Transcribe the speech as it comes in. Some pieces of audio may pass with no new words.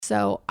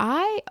So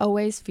I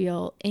always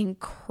feel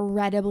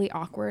incredibly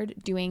awkward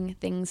doing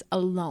things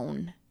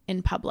alone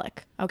in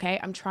public. Okay.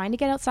 I'm trying to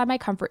get outside my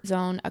comfort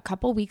zone. A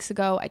couple weeks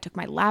ago, I took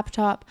my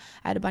laptop.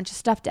 I had a bunch of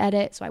stuff to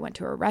edit. So I went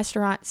to a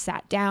restaurant,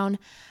 sat down.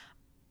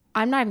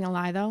 I'm not even gonna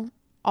lie though.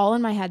 All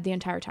in my head the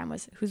entire time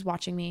was, who's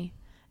watching me?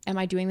 Am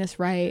I doing this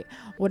right?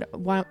 What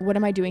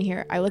am I doing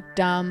here? I look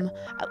dumb.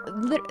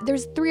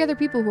 There's 3 other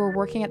people who are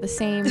working at the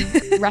same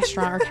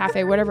restaurant or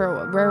cafe, wherever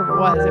it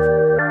was.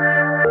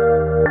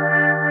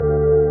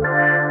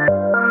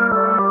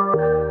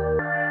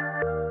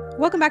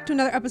 Welcome back to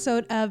another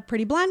episode of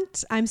Pretty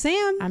Blunt. I'm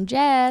Sam. I'm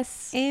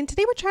Jess. And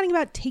today we're chatting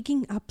about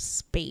taking up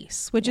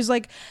space, which is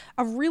like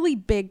a really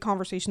big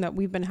conversation that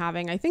we've been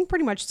having, I think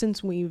pretty much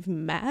since we've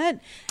met.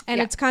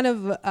 And it's kind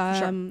of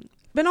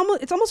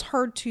it's almost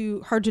hard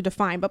to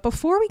define. But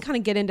before we kind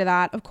of get into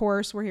that, of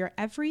course, we're here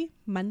every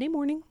Monday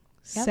morning,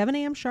 7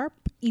 a.m. sharp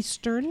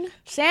Eastern.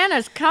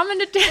 Santa's coming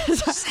to town.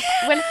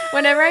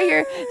 Whenever I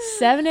hear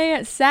 7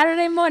 a.m.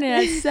 Saturday morning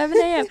at 7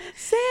 a.m.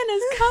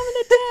 Santa's coming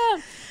to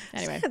town.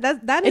 Anyway,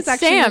 that is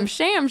actually Sam.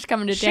 Sham's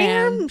coming to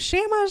town.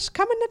 Shama's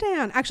coming to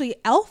town. Actually,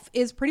 Elf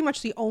is pretty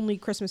much the only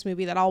Christmas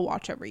movie that I'll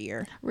watch every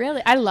year.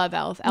 Really? I love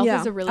Elf. Elf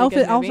is a really good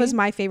movie. Elf is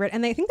my favorite.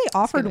 And I think they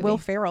offered Will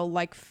Ferrell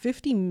like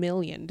 $50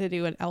 million to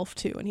do an Elf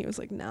 2. And he was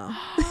like, no.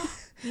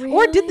 Really?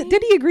 Or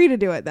did he agree to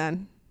do it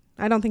then?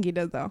 I don't think he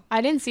did though.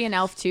 I didn't see an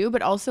Elf 2,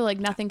 but also like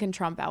nothing can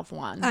trump Elf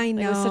 1. I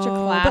know. It was such a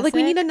classic. But like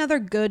we need another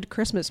good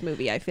Christmas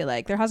movie, I feel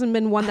like. There hasn't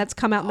been one that's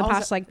come out in the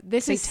past like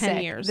this say is 10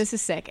 sick. years. This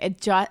is sick.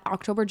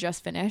 October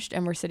just finished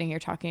and we're sitting here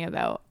talking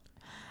about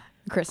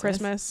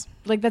Christmas.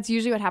 Like that's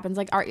usually what happens.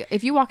 Like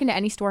if you walk into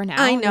any store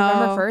now, I know,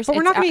 November 1st, but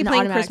we're not going to be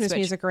playing Christmas switch.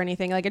 music or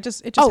anything. Like it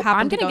just I'm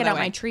happened to gonna go get that out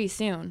way. my tree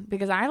soon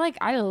because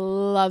I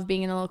love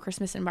being in a little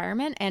Christmas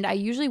environment, and I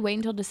usually wait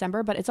until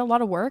December, but it's a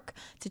lot of work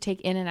to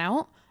take in and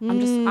out. I'm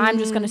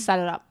just gonna set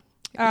it up.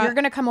 You're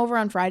going to come over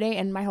on Friday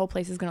and my whole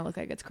place is going to look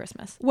like it's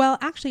Christmas. Well,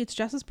 actually, it's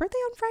Jess's birthday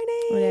on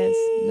Friday. It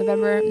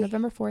is.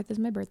 November 4th is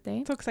my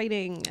birthday. So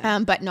exciting.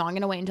 But no, I'm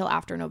going to wait until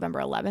after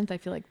November 11th. I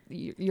feel like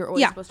you're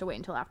always supposed to wait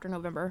until after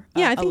November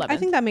 11th. I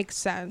think that makes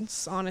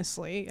sense,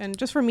 honestly. And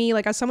just for me,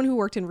 like as someone who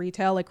worked in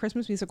retail, like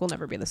Christmas music will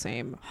never be the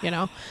same, you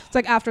know? It's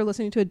like after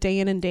listening to it day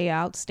in and day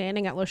out,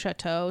 standing at Le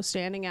Chateau,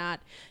 standing at,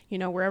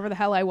 wherever the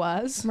hell I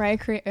was. Mariah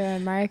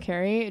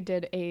Carey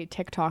did a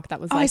TikTok that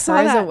was I like, saw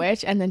her as that. a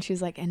witch, and then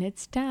she's like, and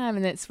it's time,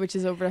 and it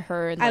switches over to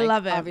her. And I like,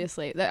 love it.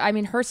 Obviously, I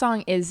mean, her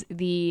song is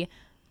the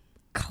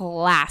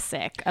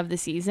classic of the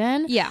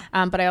season. Yeah.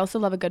 But I also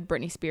love a good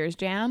Britney Spears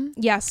jam.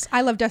 Yes, I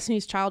love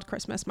Destiny's Child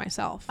Christmas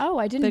myself. Oh,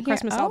 I didn't the hear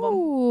Christmas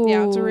album.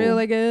 Yeah, it's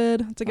really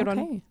good. It's a good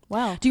one.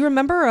 Wow. Do you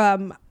remember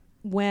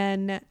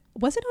when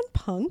was it on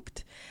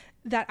Punk'd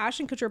that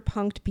Ashton Kutcher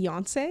punked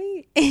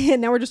Beyonce?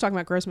 And now we're just talking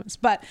about Christmas,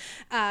 but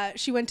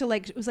she went to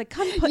like, it was like,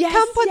 come put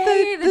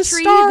the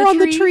star on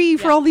the tree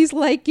for all these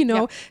like,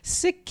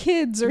 sick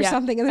kids or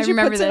something. And then she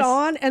puts it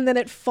on and then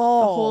it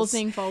falls. The whole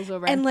thing falls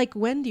over. And like,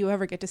 when do you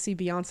ever get to see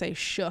Beyonce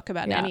shook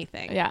about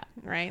anything? Yeah.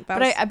 Right.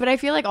 But I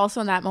feel like also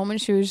in that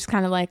moment, she was just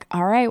kind of like,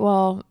 all right,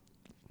 well,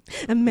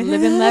 live and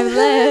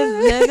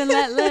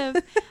let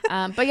live.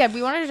 But yeah,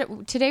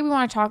 today we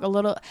want to talk a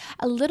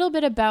little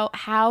bit about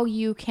how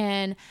you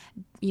can,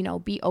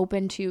 be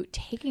open to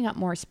taking up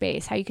more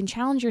space, how you can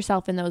challenge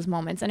yourself in those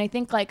moments. And I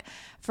think like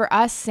for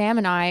us, Sam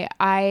and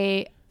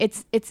I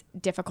it's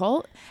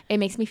difficult. It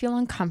makes me feel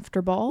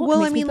uncomfortable.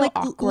 Well, I mean, like,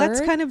 awkward. Let's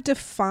kind of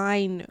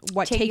define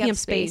what taking up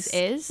space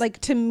is.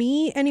 Like to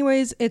me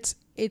anyways, it's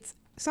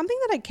something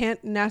that I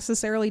can't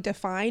necessarily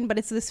define, but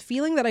it's this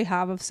feeling that I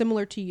have of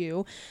similar to you.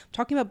 I'm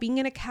talking about being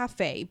in a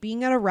cafe,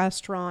 being at a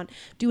restaurant,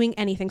 doing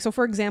anything. So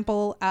for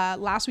example,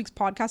 last week's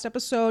podcast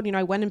episode,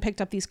 I went and picked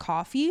up these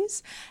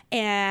coffees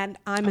and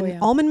I'm an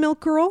almond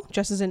milk girl,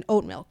 just as an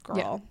oat milk girl.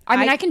 Yeah. I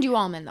mean, I can do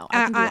almond though.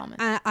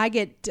 I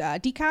get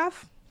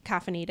decaf,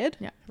 caffeinated,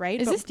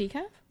 right? Is this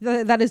decaf?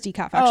 That is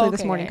decaf actually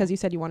this morning because you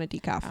said you wanted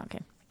decaf. Oh, okay.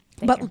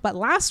 But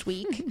last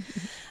week,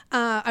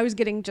 I was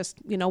getting just,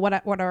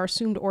 what our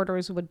assumed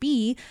orders would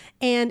be.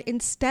 And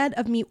instead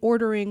of me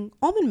ordering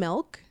almond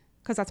milk,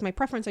 because that's my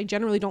preference, I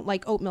generally don't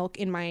like oat milk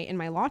in my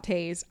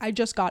lattes. I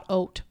just got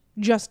oat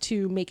just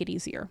to make it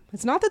easier.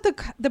 It's not that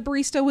the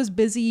barista was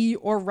busy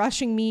or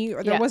rushing me,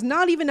 or there was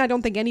not even, I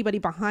don't think, anybody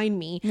behind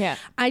me. Yeah.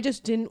 I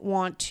just didn't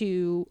want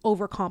to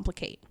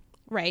overcomplicate.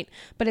 Right.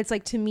 But it's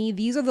like, to me,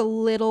 these are the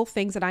little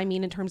things that I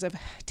mean in terms of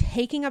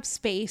taking up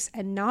space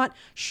and not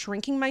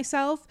shrinking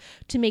myself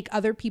to make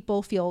other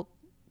people feel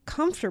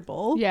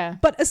comfortable. Yeah.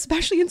 But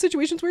especially in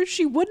situations where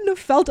she wouldn't have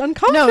felt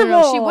uncomfortable.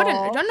 No, she wouldn't.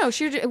 I don't know.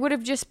 It would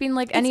have just been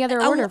like any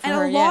other order for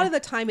her. And a lot of the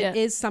time it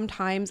is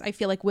sometimes, I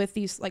feel like with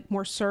these like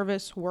more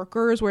service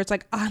workers where it's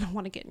like, I don't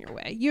want to get in your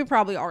way. You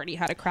probably already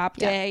had a crap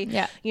day.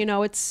 Yeah.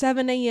 It's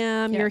 7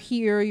 a.m. You're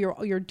here.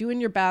 You're doing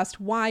your best.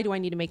 Why do I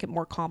need to make it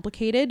more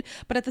complicated?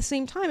 But at the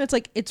same time, it's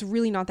like, it's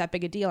really not that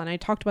big a deal. And I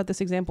talked about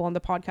this example on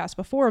the podcast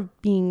before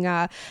of being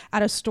at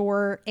a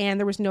store and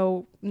there was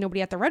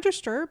nobody at the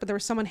register, but there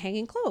was someone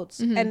hanging clothes.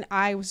 Mm-hmm. And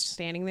I was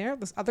standing there.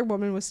 This other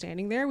woman was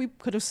standing there. We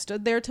could have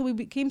stood there till we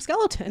became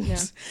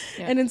skeletons.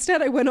 Yeah. And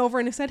instead I went over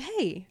and I said,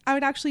 hey, I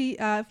would actually,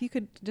 if you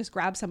could just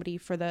grab somebody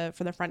for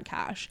the front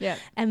cash. Yeah.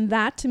 And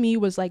that to me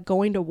was like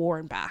going to war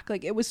and back.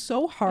 Like it was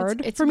so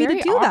hard for me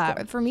to do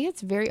that. For me,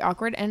 it's very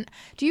awkward. And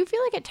do you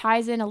feel like it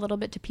ties in a little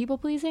bit to people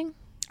pleasing?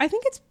 I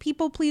think it's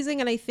people pleasing,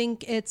 and I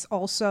think it's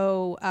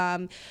also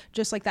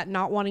just like that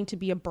not wanting to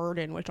be a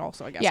burden, which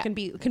also I guess can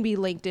be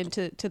linked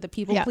into the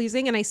people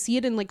pleasing. And I see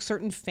it in like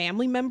certain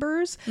family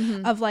members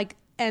of like,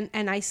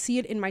 and I see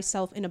it in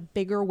myself in a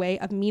bigger way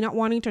of me not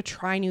wanting to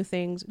try new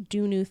things,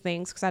 do new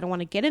things, because I don't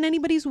want to get in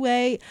anybody's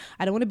way.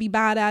 I don't want to be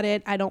bad at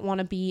it. I don't want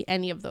to be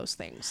any of those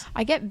things.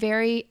 I get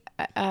very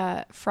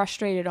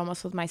frustrated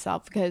almost with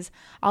myself because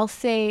I'll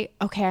say,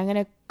 okay, I'm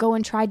going to go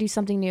and try do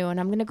something new, and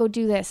I'm going to go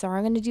do this, or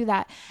I'm going to do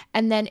that.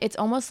 And then it's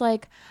almost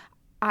like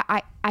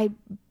I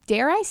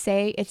dare I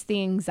say it's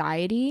the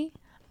anxiety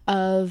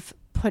of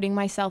putting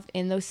myself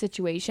in those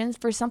situations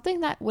for something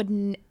that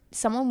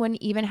someone wouldn't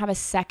even have a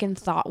second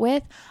thought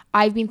with.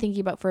 I've been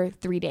thinking about for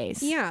 3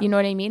 days. Yeah. You know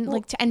what I mean?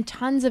 Well, and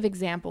tons of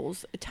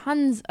examples,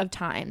 tons of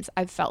times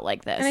I've felt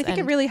like this. And I think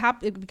it really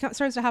it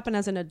starts to happen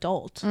as an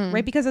adult,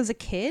 right? Because as a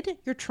kid,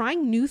 you're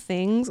trying new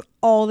things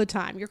all the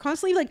time. You're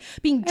constantly like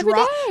being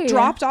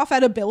dropped off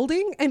at a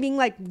building and being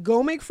like,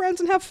 go make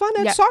friends and have fun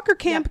at soccer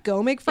camp.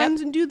 Go make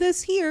friends and do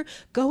this here.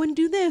 Go and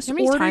do this. How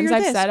many times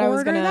I've said I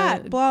was going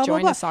to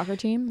join a soccer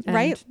team?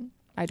 Right?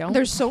 I don't.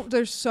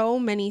 There's so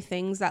many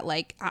things that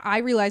like I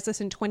realized this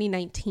in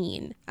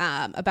 2019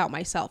 about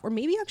myself, or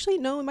maybe actually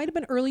no, it might have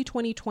been early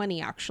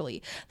 2020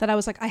 actually, that I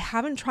was like, I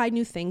haven't tried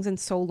new things in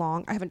so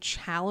long. I haven't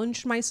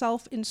challenged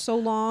myself in so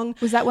long.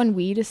 Was that when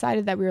we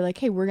decided that we were like,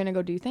 hey, we're gonna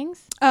go do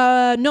things?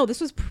 No, this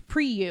was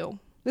pre you.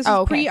 This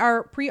is pre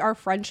our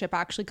friendship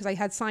actually, because I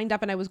had signed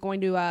up and I was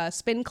going to a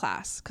spin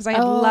class because I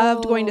had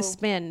loved going to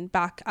spin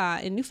back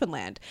in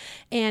Newfoundland,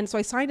 and so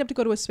I signed up to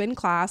go to a spin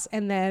class,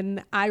 and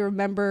then I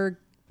remember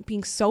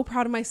being so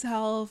proud of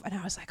myself, and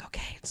I was like,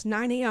 okay, it's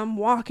 9 a.m.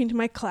 walking to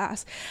my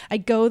class. I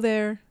go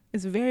there,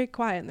 it's very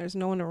quiet and there's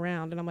no one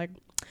around, and I'm like,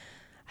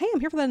 hey,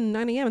 I'm here for the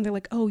 9 a.m. and they're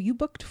like, oh, you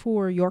booked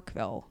for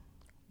Yorkville,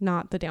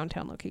 not the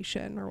downtown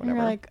location or whatever.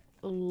 You're like,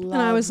 lovely.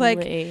 And I was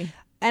like,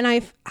 and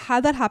I've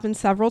had that happen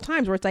several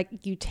times where it's like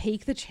you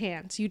take the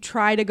chance, you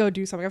try to go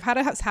do something. I've had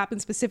it happen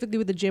specifically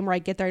with the gym where I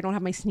get there, I don't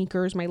have my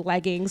sneakers, my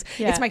leggings.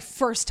 It's my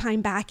first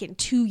time back in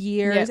 2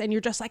 years, and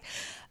you're just like,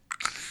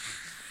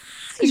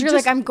 you're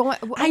like, I'm going.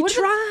 I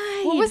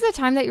tried. What was the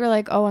time that you were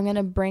like, oh, I'm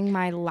gonna bring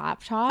my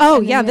laptop?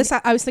 Oh yeah,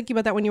 I was thinking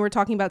about that when you were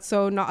talking about.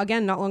 So not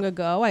long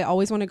ago. I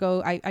always want to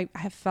go. I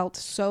have felt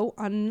so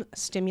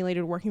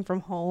unstimulated working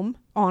from home.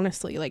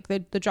 Honestly, like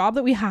the job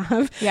that we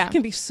have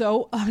can be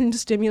so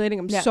unstimulating.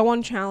 I'm so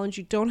unchallenged.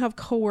 You don't have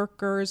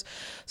coworkers,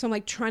 so I'm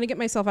like trying to get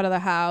myself out of the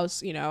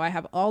house. You know, I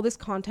have all this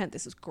content.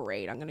 This is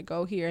great. I'm gonna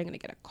go here. I'm gonna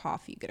get a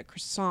coffee, get a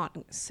croissant,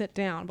 and sit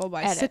down. Blah blah.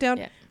 I sit down.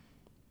 Yeah.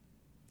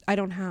 I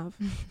don't have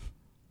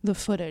the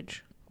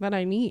footage that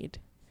I need.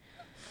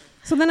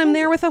 So then I'm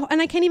there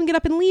and I can't even get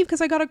up and leave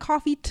because I got a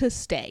coffee to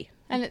stay.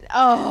 And you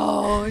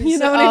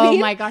know what I mean?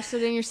 Oh my gosh! So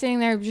then you're sitting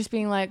there just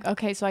being like,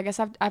 okay, so I guess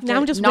I've now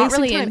I'm just not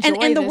really time.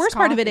 And the worst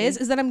part of it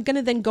is that I'm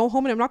gonna then go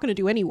home and I'm not gonna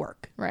do any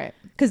work, right?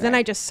 Because then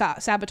I just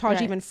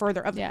sabotage even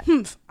further.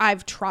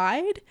 I've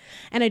tried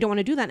and I don't want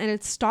to do that, and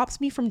it stops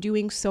me from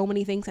doing so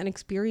many things and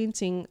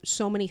experiencing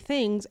so many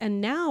things.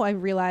 And now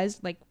I've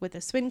realized, like with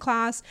the spin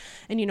class,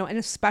 and and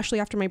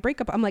especially after my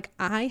breakup, I'm like,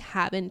 I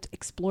haven't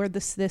explored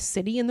this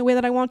city in the way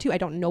that I want to. I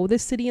don't know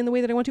this city in the way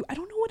that I want to. I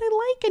don't know what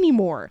I like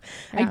anymore.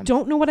 I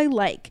don't know what I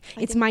like.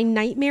 It's my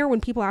nightmare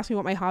when people ask me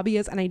what my hobby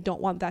is, and I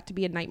don't want that to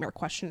be a nightmare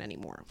question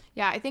anymore.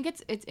 Yeah, I think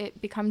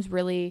it becomes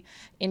really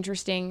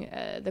interesting,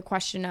 the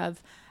question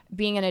of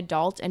being an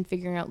adult and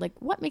figuring out like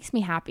what makes me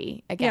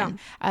happy again.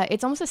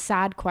 It's almost a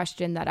sad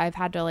question that I've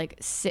had to like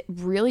sit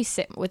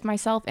with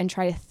myself and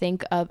try to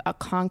think of a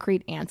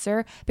concrete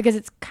answer, because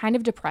it's kind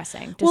of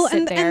depressing to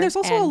sit there. And there's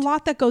also a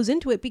lot that goes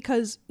into it,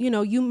 because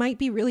you might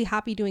be really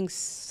happy doing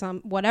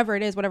whatever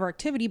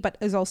activity, but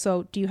is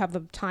also, do you have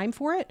the time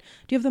for it?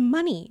 Do you have the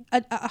money?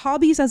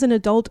 Hobbies as an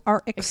adult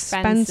are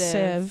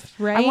expensive,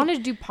 right? I wanted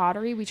to do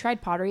pottery. We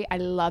tried pottery. I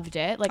loved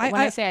it. Like when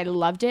I say I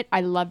loved it,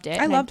 I loved it.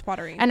 I loved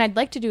pottery, and I'd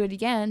like to do it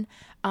again.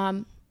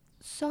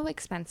 So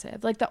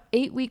expensive. Like the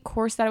 8-week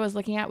course that I was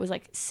looking at was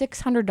like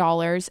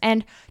 $600.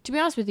 And to be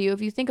honest with you,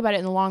 if you think about it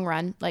in the long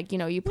run, like,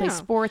 you play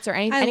sports or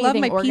anything organized.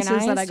 I love my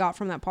pieces that I got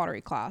from that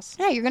pottery class.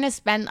 Yeah, you're going to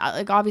spend,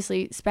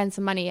 obviously spend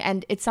some money,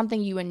 and it's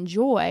something you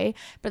enjoy.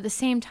 But at the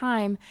same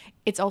time,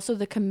 it's also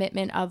the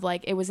commitment of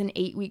like, it was an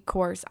 8-week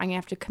course. I'm gonna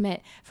have to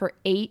commit for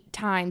 8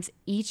 times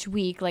each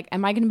week. Like,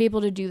 am I gonna be able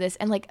to do this?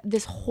 And like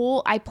this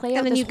whole, I play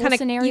out this whole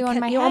scenario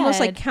in my head. You almost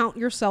like count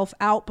yourself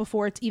out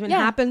before it's even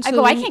happened.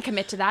 So I can't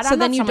commit to that. So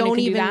then you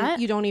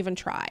don't even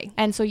try.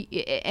 And so,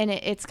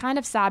 it's kind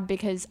of sad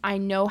because I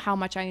know how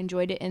much I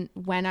enjoyed it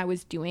when I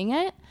was doing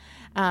it.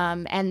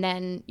 And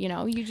then,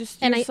 you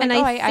just, I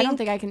don't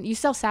think I can, you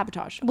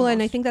self-sabotage. Well,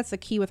 and I think that's the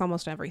key with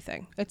almost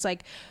everything. It's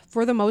like,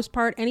 for the most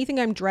part, anything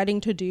I'm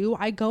dreading to do,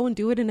 I go and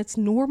do it, and it's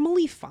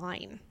normally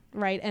fine.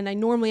 right? And I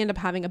normally end up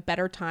having a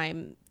better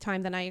time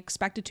than I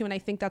expected to. And I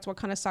think that's what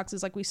kind of sucks,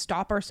 is like we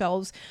stop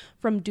ourselves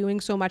from doing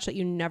so much that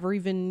you never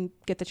even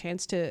get the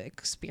chance to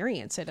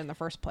experience it in the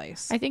first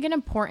place. I think an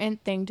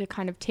important thing to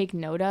kind of take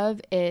note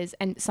of is,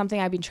 and something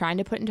I've been trying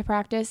to put into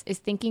practice, is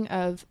thinking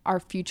of our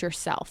future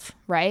self,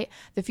 right?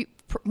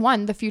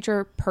 The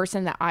future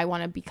person that I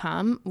want to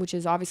become, which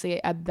is obviously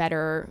a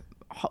better,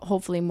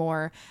 hopefully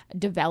more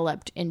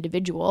developed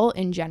individual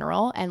in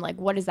general. And like,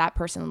 what does that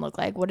person look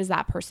like? What does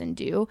that person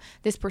do?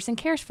 This person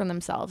cares for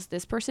themselves.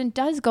 This person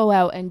does go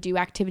out and do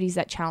activities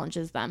that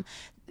challenges them.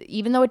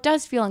 Even though it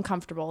does feel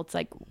uncomfortable, it's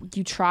like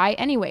you try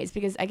anyways,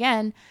 because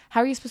again,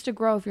 how are you supposed to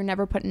grow if you're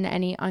never put in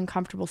any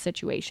uncomfortable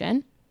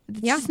situation? It's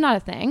just not a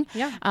thing.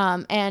 Yeah.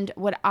 And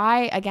what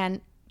I,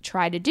 again,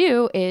 try to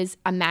do is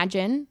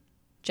imagine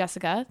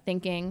Jessica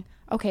thinking,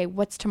 okay,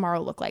 what's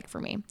tomorrow look like for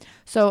me?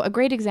 So a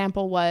great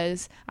example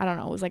was, I don't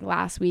know, it was like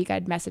last week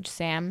I'd messaged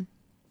Sam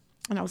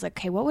and I was like,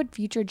 okay, what would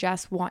future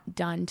Jess want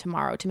done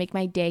tomorrow to make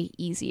my day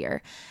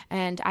easier?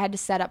 And I had to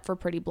set up for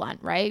pretty blunt,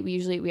 right? We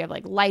have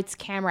like lights,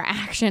 camera,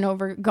 action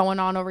going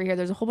on over here.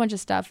 There's a whole bunch of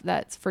stuff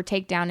that's for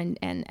takedown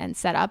and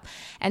set up.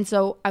 And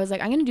so I was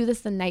like, I'm going to do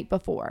this the night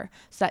before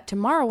so that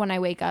tomorrow when I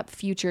wake up,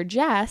 future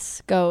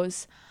Jess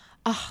goes,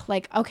 oh,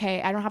 like, okay,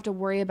 I don't have to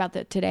worry about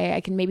that today. I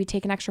can maybe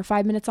take an extra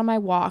 5 minutes on my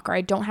walk, or I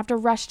don't have to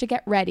rush to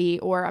get ready,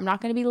 or I'm not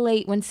going to be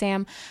late when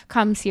Sam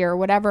comes here, or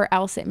whatever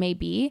else it may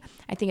be.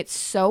 I think it's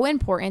so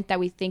important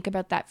that we think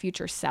about that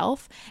future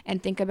self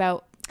and think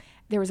about,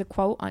 there was a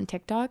quote on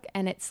TikTok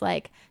and it's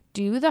like,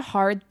 do the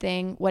hard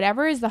thing.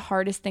 Whatever is the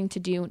hardest thing to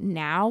do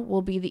now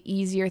will be the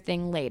easier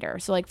thing later.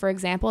 So like, for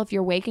example, if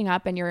you're waking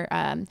up and you're,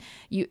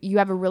 you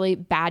have a really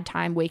bad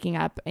time waking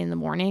up in the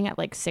morning at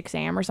like 6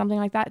 a.m. or something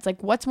like that. It's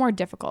like, what's more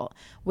difficult?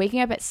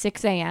 Waking up at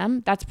 6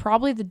 a.m. That's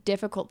probably the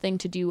difficult thing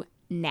to do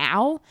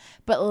now,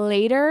 but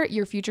later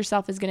your future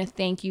self is going to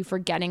thank you for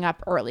getting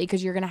up early,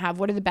 because you're going to have,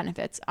 what are the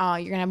benefits? You're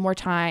going to have more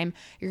time.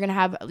 You're going to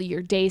have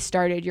your day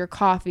started, your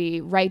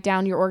coffee, write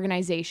down your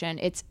organization.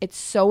 It's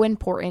so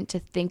important to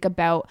think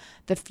about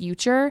the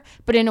future,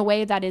 but in a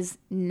way that is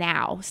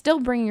now, still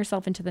bringing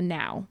yourself into the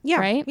now.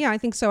 Yeah. Right. Yeah, I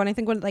think so. And I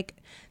think when like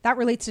that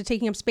relates to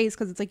taking up space,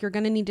 because it's like, you're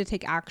going to need to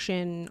take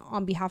action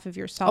on behalf of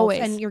yourself.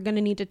 Always. And you're going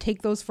to need to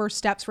take those first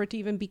steps for it to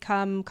even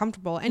become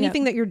comfortable.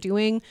 Anything that you're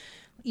doing,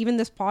 even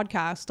this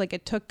podcast, like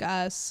it took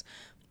us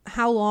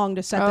how long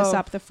to set this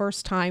up the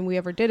first time we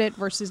ever did it,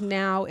 versus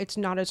now it's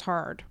not as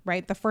hard,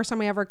 right? The first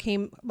time I ever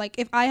came, like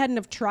if I hadn't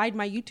have tried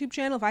my YouTube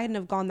channel, if I hadn't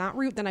have gone that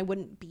route, then I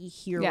wouldn't be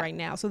here right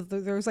now. So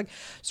there's like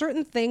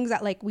certain things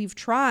that like we've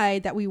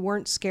tried that we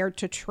weren't scared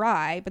to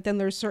try, but then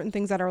there's certain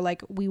things that are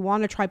like we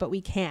want to try but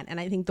we can't. And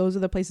I think those are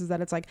the places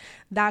that it's like,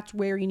 that's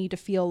where you need to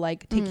feel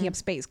like taking up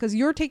space, because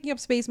your taking up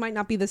space might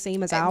not be the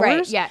same as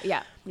ours. Right.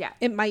 Yeah.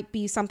 It might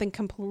be something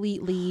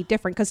completely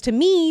different, because to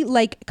me,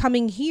 like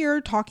coming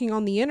here, talking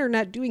on the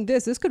internet, doing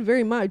this could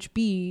very much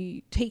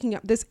be taking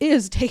up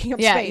space.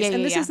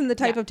 And this isn't the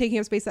type of taking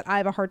up space that I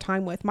have a hard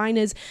time with. Mine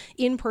is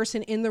in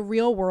person, in the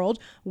real world,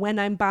 when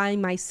I'm by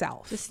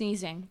myself. The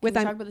sneezing. Can we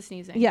talk about the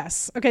sneezing?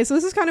 Yes. Okay. So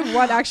this is kind of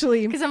what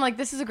actually, because I'm like,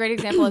 this is a great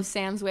example of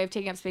Sam's way of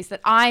taking up space that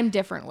I'm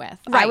different with.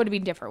 Right. I would be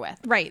different with.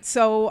 Right.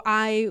 So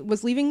I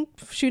was leaving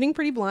shooting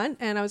Pretty Blunt,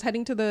 and I was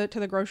heading to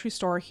the grocery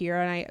store here,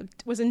 and I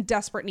was in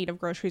desperate need of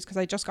groceries because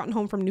I just gotten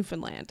home from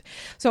Newfoundland.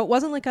 So it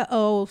wasn't like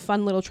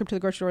fun little trip to the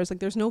grocery store. It's like,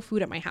 there's no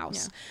food at my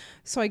house. Yeah.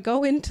 So I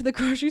go into the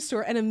grocery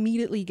store and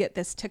immediately get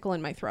this tickle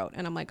in my throat.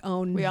 And I'm like,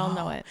 oh no. We all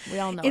know it.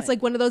 It's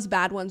like one of those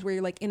bad ones where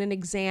you're like in an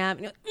exam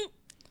and you're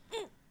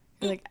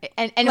like,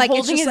 and like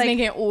holding it is making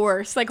it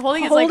worse. Like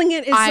holding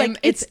it is like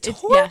it's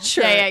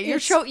torture. Yeah.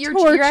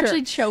 You're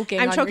actually choking.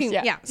 I'm choking.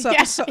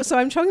 So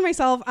I'm choking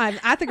myself. I'm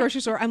at the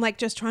grocery store. I'm like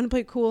just trying to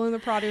play cool in the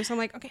produce. I'm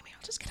like, okay, maybe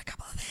I'll just get a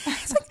couple of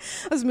things. Like,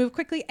 let's move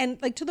quickly.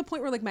 And like to the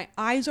point where like my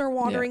eyes are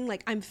watering.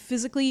 Like I'm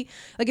physically,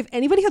 like if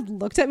anybody had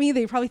looked at me,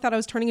 they probably thought I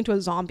was turning into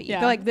a zombie. They're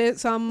like,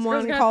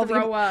 someone called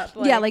throw up.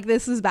 Like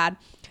this is bad.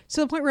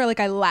 To the point where like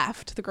I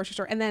left the grocery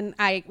store, and then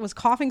I was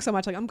coughing so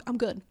much. Like I'm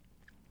good.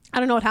 I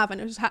don't know what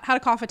happened. I just had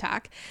a cough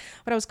attack,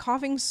 but I was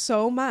coughing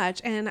so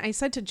much. And I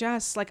said to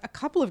Jess, like a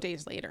couple of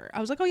days later, I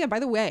was like, oh yeah, by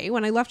the way,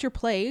 when I left your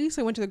place,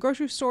 I went to the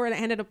grocery store and I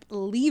ended up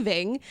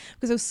leaving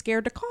because I was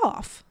scared to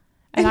cough.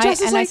 And I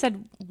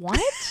said, what?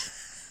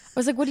 I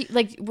was like, what do you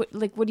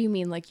what do you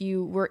mean? Like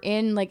you were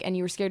in and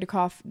you were scared to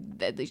cough.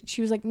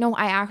 She was like, no,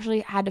 I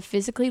actually had to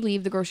physically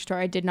leave the grocery store.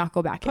 I did not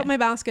go back. Put my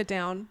basket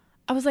down.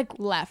 I was like,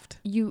 left.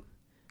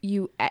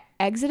 You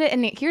exit it,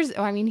 and here's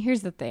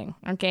the thing,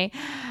 okay?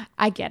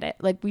 I get it.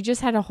 Like we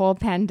just had a whole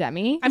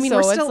pandemic. I mean, so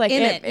we're still like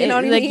in it. You know what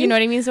I mean? Like you know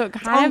what I mean? So it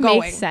kind of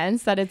makes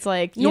sense that it's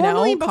like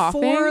normally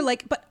coughing. Before,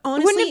 like, but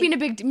honestly, wouldn't have been a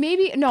big.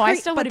 Maybe no. I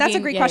still would. But that's a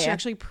great question.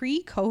 Actually,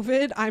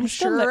 pre-COVID, I'm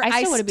sure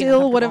I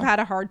still would have had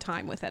a hard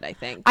time with it. I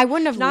think I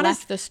wouldn't have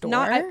left the store.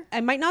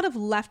 I might not have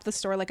left the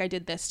store like I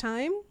did this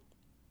time,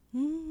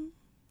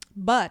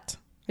 but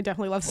I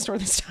definitely left the store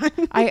this time.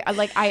 I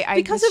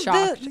because was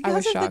shocked. I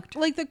was shocked.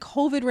 The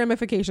COVID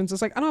ramifications.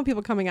 It's like, I don't want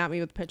people coming at me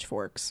with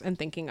pitchforks and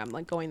thinking I'm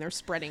like going there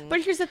spreading.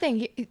 But here's the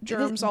thing,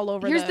 germs all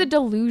over. Here's the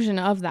delusion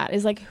of that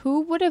is like,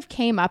 who would have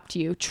came up to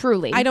you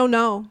truly? I don't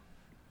know.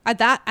 At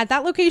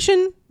that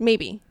location,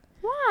 maybe.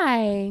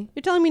 Why?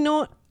 You're telling me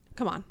no?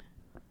 Come on.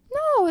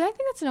 No, I think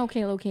that's an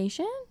okay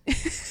location. I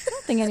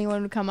don't think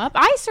anyone would come up.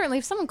 I certainly,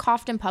 if someone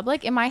coughed in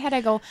public, in my head,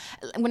 I go,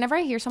 whenever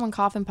I hear someone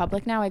cough in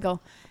public now, I go,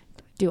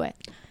 do it.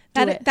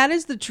 That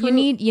is the truth.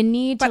 You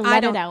need to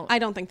let it out. I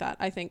don't think that.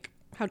 I think,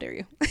 how dare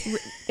you?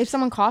 If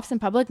someone coughs in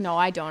public, no,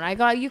 I don't.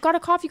 You got to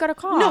cough, you got to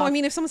cough. No, I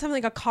mean, if someone's having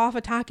like a cough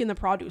attack in the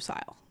produce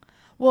aisle.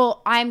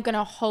 Well, I'm going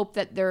to hope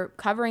that they're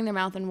covering their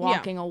mouth and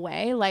walking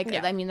away.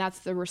 I mean, that's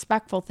the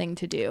respectful thing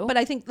to do. But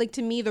I think, like,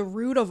 to me, the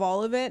root of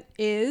all of it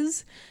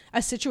is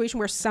a situation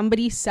where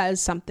somebody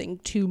says something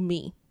to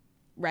me,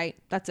 right?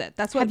 That's it.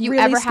 That's what Have you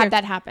ever had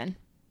that happen?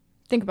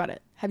 Think about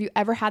it. Have you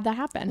ever had that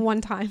happen?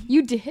 One time.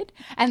 You did?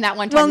 And that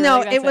one time.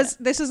 Well, no,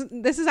 this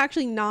is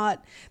actually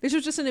not, this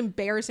was just an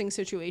embarrassing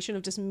situation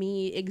of just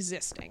me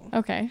existing.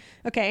 Okay.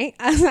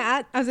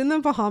 I was in the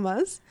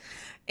Bahamas.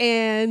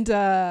 And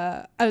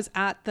I was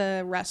at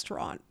the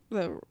restaurant,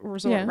 the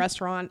resort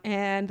restaurant.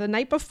 And the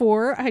night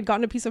before, I had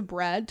gotten a piece of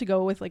bread to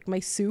go with like my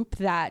soup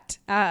that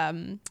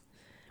had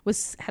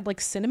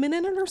like cinnamon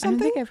in it or something. I don't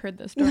think I've heard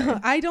this story. No,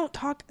 I don't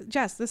talk.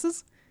 Jess,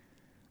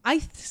 I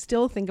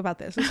still think about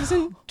this. This is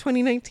in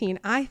 2019.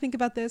 I think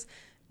about this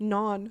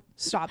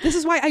non-stop. This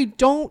is why I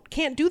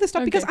can't do this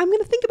stuff because I'm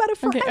going to think about it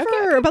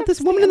forever. About this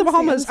woman in the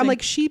Bahamas. I'm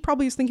like, she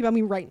probably is thinking about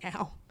me right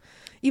now.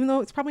 Even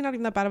though it's probably not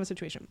even that bad of a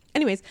situation.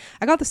 Anyways,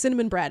 I got the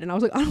cinnamon bread and I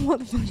was like, I don't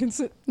want the fucking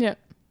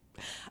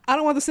I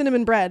don't want the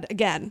cinnamon bread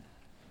again.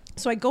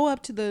 So I go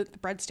up to the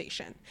bread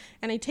station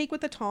and I take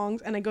with the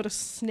tongs and I go to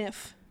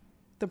sniff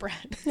the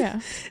bread. Yeah.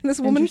 And this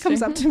woman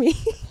comes up to me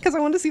because I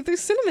wanted to see if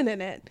there's cinnamon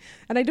in it.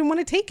 And I didn't want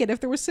to take it if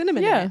there was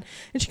cinnamon in it.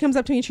 And she comes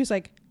up to me and she's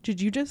like,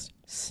 did you just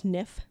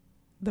sniff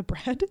the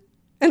bread?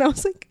 And I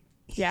was like,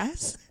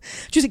 yes.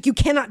 She's like, you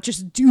cannot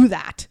just do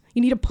that.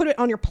 You need to put it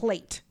on your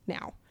plate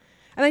now.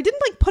 And I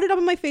didn't like put it up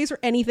in my face or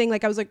anything.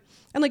 Like I was like,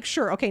 I'm like,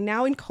 sure, okay,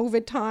 now in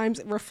COVID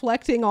times,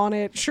 reflecting on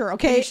it, sure,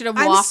 okay. You should have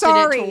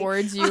wafted it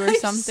towards you or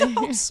something.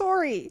 I'm so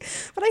sorry,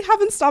 but I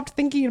haven't stopped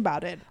thinking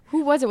about it.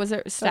 Who was it? Was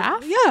it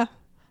staff? Yeah.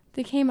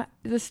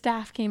 The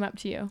staff came up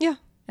to you. Yeah.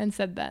 And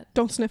said that.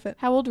 Don't sniff it.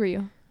 How old were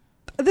you?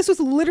 This was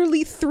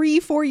literally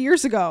 3-4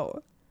 years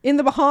ago in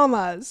the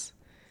Bahamas.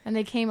 And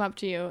they came up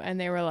to you and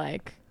they were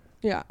like,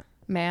 yeah,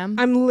 ma'am,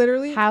 I'm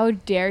literally, how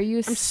dare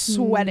you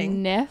sweating.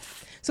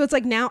 Sniff? So it's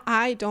like, now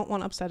I don't want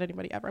to upset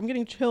anybody ever. I'm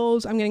getting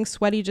chills. I'm getting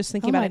sweaty just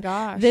thinking about it. Oh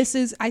my gosh. This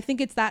is, I think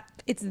it's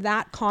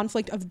that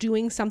conflict of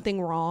doing something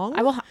wrong.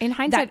 I will, in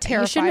hindsight, that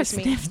terrifies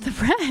me. Sniffed the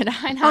bread.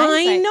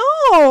 I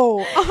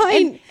know.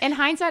 In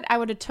hindsight, I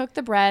would have took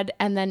the bread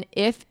and then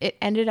if it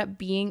ended up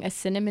being a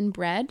cinnamon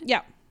bread,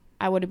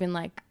 I would have been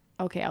like,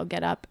 okay, I'll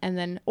get up. And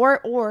then,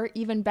 or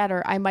even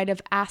better, I might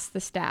have asked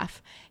the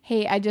staff,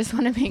 hey, I just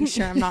want to make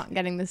sure I'm not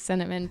getting the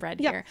cinnamon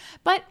bread here.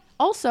 But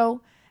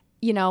also,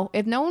 you know,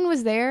 if no one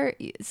was there,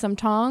 some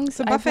tongs. It's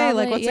a buffet.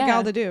 Like, what's a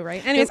gal to do,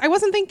 right? Anyways, I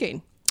wasn't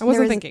thinking.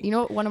 You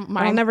know,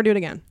 I'll never do it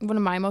again. One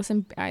of my most,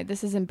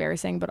 this is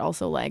embarrassing, but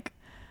also like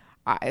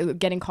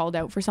getting called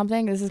out for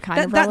something. This is kind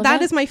of relevant.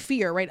 That is my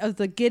fear, right? Of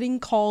the getting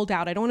called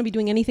out. I don't want to be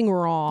doing anything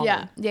wrong.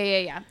 Yeah.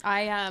 This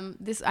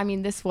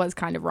was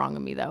kind of wrong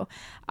of me though.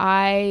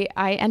 I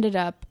ended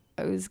up,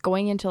 I was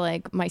going into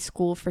like my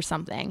school for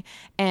something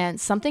and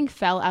something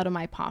fell out of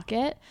my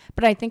pocket,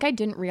 but I think I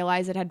didn't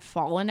realize it had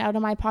fallen out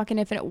of my pocket.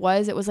 And if it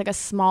was like a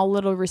small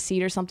little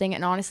receipt or something.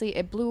 And honestly,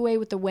 it blew away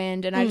with the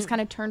wind and I just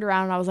kind of turned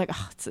around and I was like,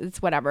 oh,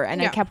 it's whatever.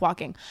 And I kept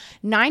walking.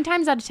 9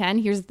 times out of 10,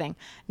 here's the thing.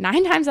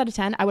 9 times out of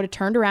 10, I would have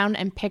turned around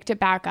and picked it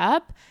back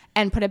up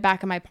and put it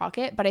back in my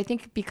pocket. But I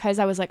think because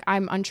I was like,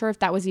 I'm unsure if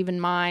that was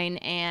even mine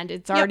and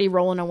it's already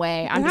rolling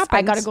away. I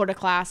got to go to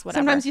class,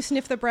 whatever. Sometimes you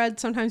sniff the bread.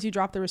 Sometimes you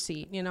drop the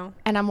receipt, you know?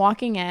 And I'm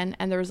walking in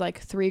and there was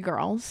like 3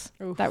 girls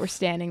that were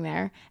standing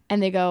there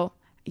and they go,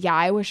 yeah,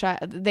 I wish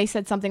they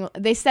said something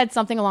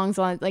along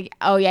the lines like,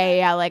 oh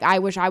yeah. Like, I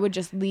wish I would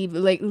just leave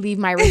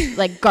my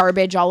like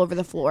garbage all over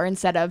the floor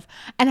instead of,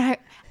 and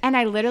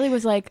I literally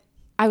was like,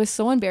 I was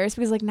so embarrassed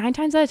because like 9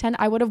 times out of 10,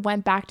 I would have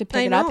went back to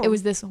pick it up. It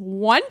was this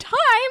one time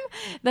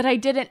that I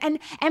didn't. And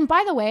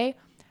by the way,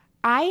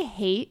 I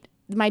hate,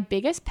 my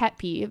biggest pet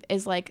peeve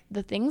is like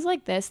the things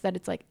like this, that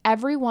it's like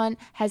everyone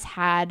has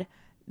had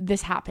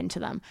this happen to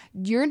them.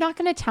 You're not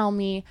going to tell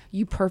me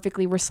you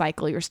perfectly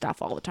recycle your stuff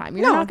all the time.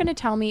 You're not going to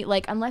tell me,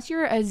 like, unless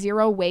you're a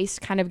zero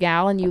waste kind of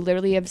gal and you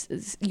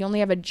only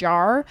have a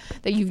jar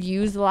that you've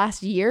used the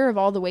last year of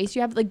all the waste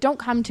you have, like, don't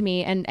come to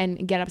me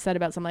and get upset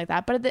about something like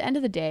that. But at the end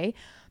of the day,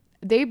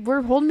 they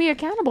were holding me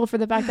accountable for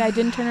the fact that I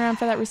didn't turn around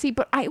for that receipt.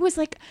 But I was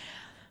like,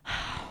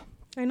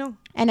 I know.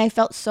 And I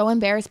felt so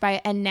embarrassed by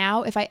it. And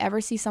now if I ever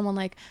see someone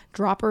like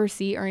drop a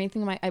receipt or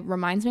anything, it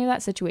reminds me of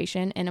that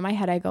situation. And in my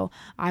head, I go,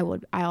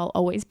 I'll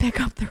always pick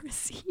up the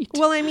receipt.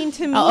 Well, I mean,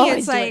 to me,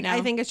 it's like,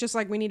 I think it's just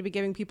like we need to be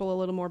giving people a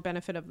little more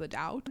benefit of the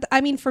doubt.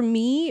 I mean, for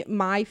me,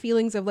 my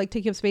feelings of like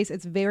taking up space,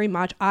 it's very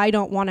much, I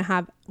don't want to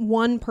have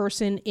one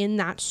person in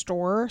that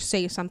store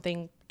say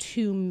something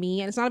to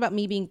me. And it's not about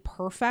me being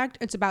perfect.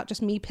 It's about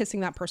just me pissing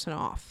that person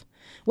off.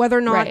 Whether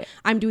or not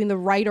I'm doing the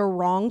right or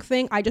wrong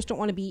thing, I just don't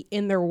want to be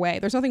in their way.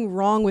 There's nothing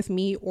wrong with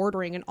me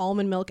ordering an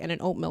almond milk and an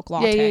oat milk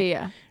latte.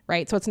 Yeah.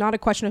 Right? So it's not a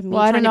question of me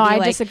I don't know. I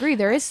disagree.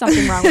 There is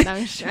something wrong with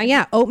them.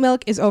 Yeah, oat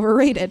milk is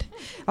overrated.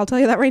 I'll tell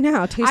you that right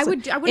now. I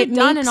would have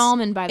done an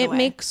almond, by the way. It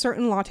makes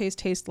certain lattes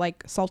taste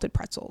like salted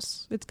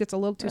pretzels. It gets a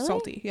little too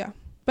salty. Yeah.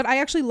 But I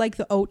actually like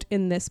the oat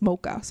in this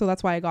mocha. So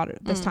that's why I got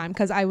it this time.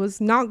 Because I was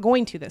not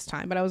going to this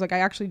time. But I was like, I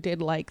actually did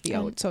like the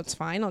oat. So it's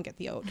fine. I'll get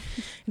the oat.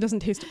 It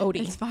doesn't taste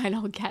oaty. It's fine.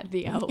 I'll get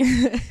the oat.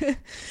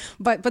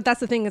 But that's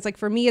the thing. It's like,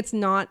 for me, it's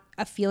not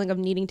a feeling of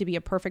needing to be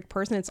a perfect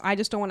person. It's, I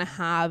just don't want to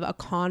have a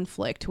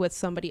conflict with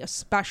somebody,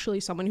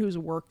 especially someone who's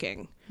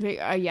working. The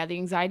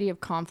anxiety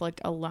of conflict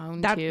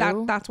alone,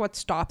 that's what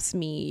stops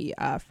me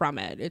from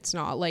it. It's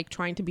not like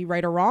trying to be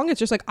right or wrong. It's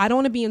just like, I don't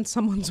want to be in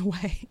someone's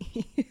way.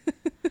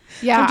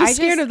 Yeah, I'm just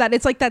scared of that.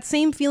 It's like that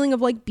same feeling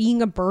of like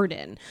being a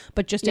burden,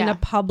 but just in a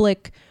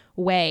public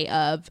way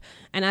of,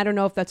 and I don't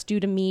know if that's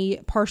due to me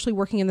partially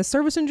working in the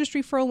service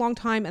industry for a long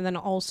time, and then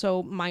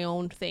also my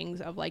own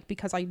things of like,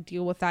 because I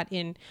deal with that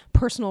in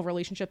personal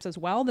relationships as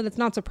well, that it's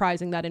not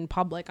surprising that in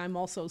public I'm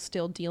also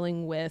still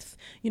dealing with,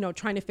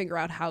 trying to figure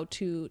out how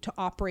to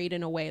operate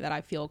in a way that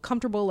I feel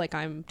comfortable, like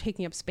I'm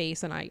taking up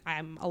space and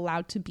I'm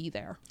allowed to be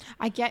there.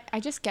 I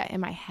just get in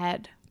my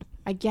head.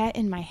 I get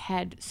in my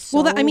head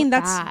so bad.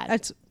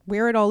 That's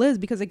where it all is,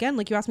 because again,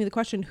 like you asked me the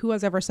question, who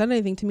has ever said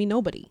anything to me?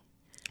 Nobody.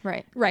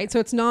 Right.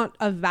 So it's not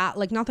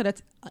not that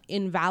it's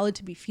invalid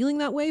to be feeling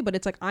that way, but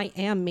it's like I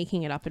am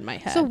making it up in my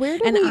head. So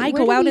I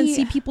go out and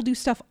see people do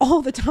stuff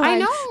all the time. I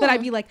know. That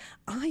I'd be like,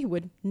 I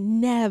would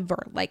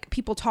never, like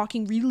people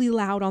talking really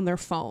loud on their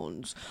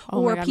phones,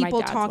 or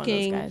people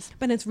talking.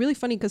 But it's really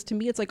funny because to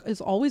me, it's like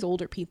it's always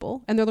older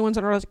people, and they're the ones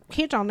that are like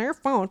kids on their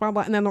phones, blah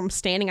blah. And then I'm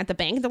standing at the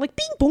bank, and they're like,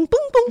 bing boom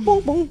boom boom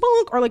boom boom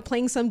boom, or like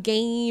playing some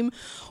game,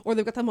 or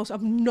they've got the most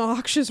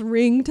obnoxious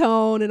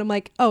ringtone, and I'm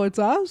like, oh, it's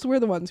us.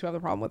 We're the ones who have the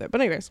problem with it. But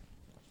anyways.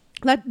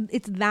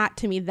 That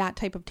to me, that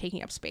type of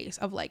taking up space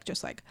of like,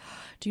 just like,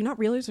 do you not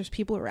realize there's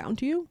people around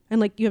you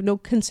and like you have no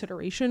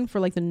consideration for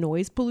like the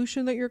noise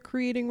pollution that you're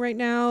creating right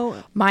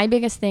now? My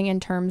biggest thing in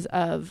terms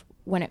of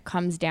when it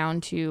comes down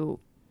to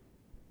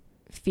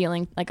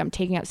feeling like I'm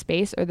taking up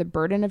space or the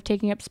burden of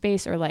taking up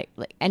space or like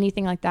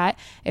anything like that,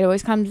 it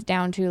always comes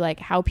down to like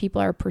how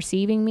people are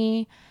perceiving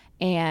me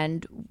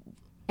and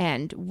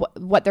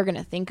what they're going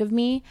to think of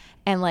me.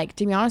 And like,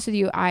 to be honest with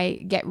you,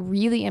 I get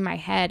really in my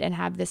head and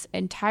have this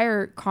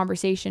entire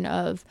conversation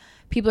of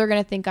people are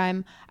going to think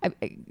I'm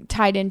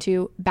tied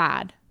into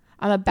bad.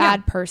 I'm a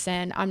bad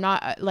person. I'm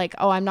not like,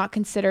 oh, I'm not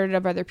considerate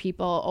of other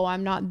people. Oh,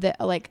 I'm not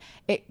like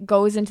it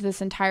goes into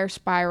this entire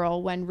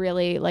spiral when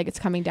really like it's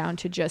coming down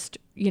to just,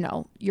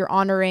 you're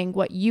honoring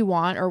what you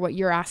want or what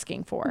you're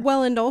asking for.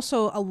 Well, and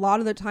also a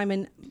lot of the time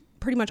in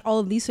pretty much all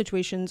of these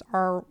situations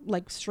are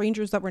like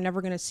strangers that we're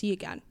never going to see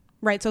again.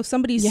 Right. So if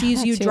somebody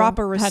sees you drop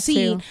a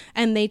receipt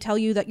and they tell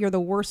you that you're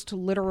the worst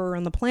litterer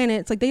on the planet,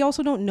 it's like they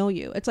also don't know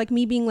you. It's like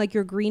me being like,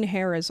 your green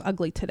hair is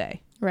ugly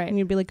today. Right. And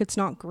you'd be like, it's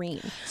not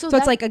green. So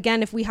it's like,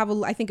 again, if we had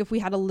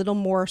a little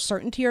more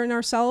certainty in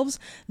ourselves,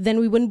 then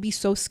we wouldn't be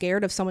so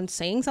scared of someone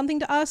saying something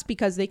to us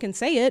because they can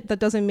say it. That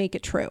doesn't make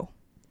it true.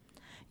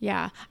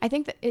 Yeah. I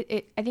think that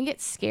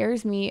it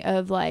scares me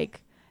of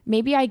like,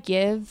 maybe I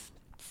give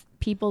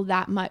people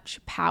that much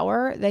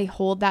power, they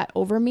hold that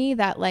over me,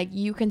 that like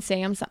you can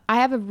say I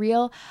have a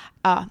real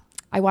I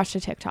watched a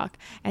TikTok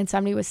and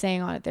somebody was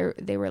saying on it,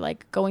 they were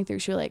like going through,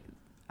 she was like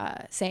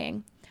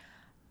saying,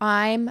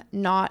 I'm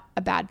not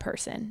a bad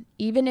person.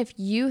 Even if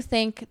you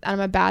think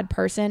I'm a bad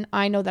person,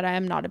 I know that I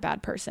am not a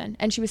bad person.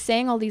 And she was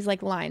saying all these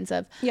like lines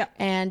of,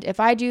 and if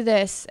I do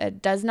this,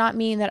 it does not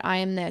mean that I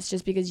am this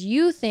just because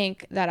you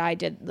think that I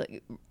did,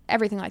 like,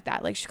 everything like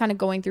that. Like she's kind of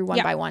going through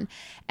one by one.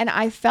 And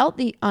I felt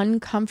the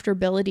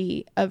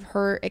uncomfortability of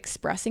her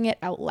expressing it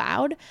out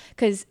loud,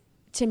 because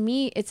to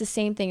me, it's the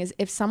same thing as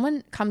if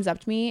someone comes up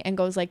to me and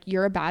goes like,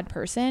 you're a bad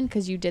person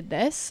because you did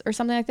this or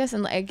something like this.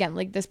 And again,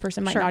 like this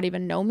person might not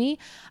even know me.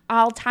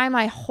 I'll tie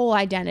my whole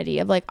identity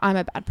of like, I'm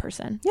a bad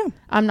person. Yeah.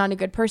 I'm not a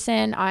good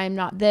person. I'm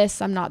not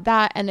this, I'm not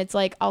that. And it's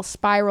like, I'll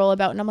spiral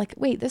about and I'm like,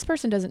 wait, this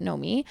person doesn't know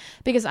me,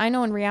 because I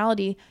know in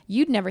reality,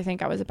 you'd never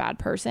think I was a bad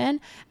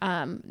person.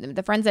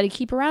 The friends that I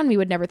keep around me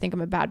would never think I'm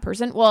a bad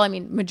person. Well, I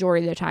mean,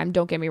 majority of the time,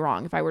 don't get me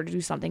wrong. If I were to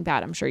do something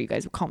bad, I'm sure you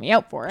guys would call me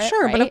out for it.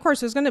 Sure. Right? But of course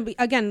there's going to be,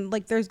 again,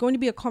 like there's going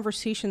to be a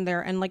conversation there,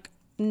 and like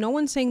no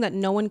one's saying that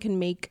no one can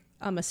make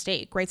a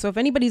mistake, right? So if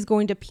anybody's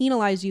going to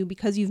penalize you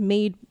because you've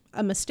made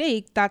a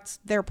mistake, that's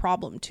their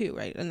problem too,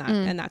 right? And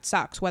that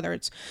sucks, whether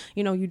it's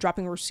you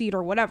dropping a receipt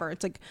or whatever.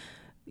 It's like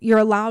you're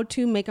allowed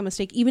to make a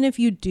mistake, even if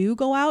you do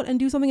go out and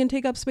do something and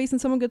take up space and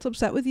someone gets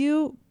upset with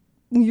you.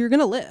 you're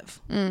gonna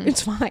live.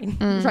 It's fine.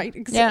 Right?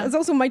 It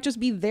also might just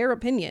be their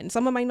opinion.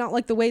 Someone might not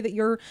like the way that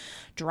you're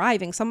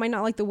driving. Some might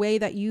not like the way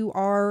that you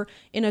are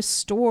in a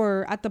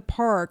store, at the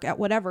park, at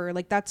whatever.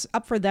 Like, that's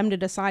up for them to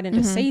decide and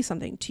to say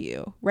something to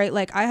you, right?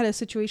 Like, I had a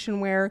situation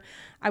where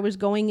I was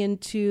going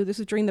into, this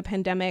was during the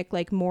pandemic,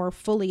 like more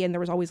fully, and there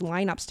was always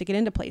lineups to get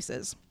into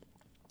places.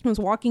 I was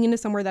walking into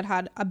somewhere that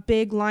had a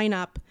big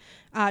lineup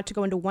to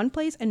go into one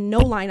place and no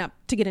lineup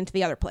to get into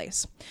the other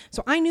place.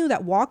 So I knew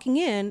that walking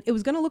in, it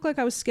was going to look like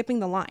I was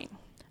skipping the line.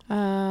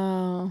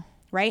 Oh.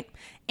 Right?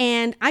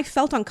 And I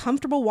felt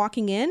uncomfortable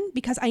walking in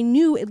because I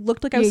knew it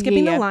looked like I was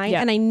skipping the line,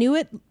 and I knew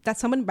that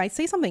someone might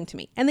say something to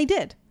me. And they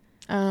did.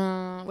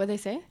 What'd they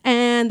say?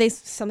 And they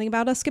something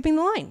about us skipping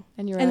the line.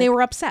 And they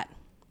were upset.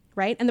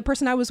 Right? And the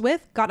person I was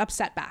with got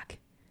upset back.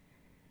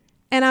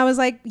 And I was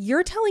like,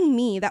 you're telling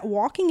me that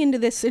walking into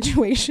this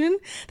situation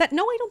that,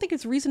 no, I don't think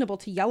it's reasonable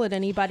to yell at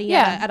anybody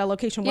at a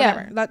location,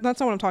 whatever. That's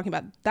not what I'm talking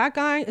about. That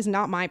guy is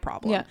not my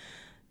problem. Yeah.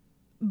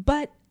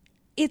 But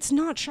it's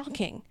not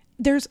shocking.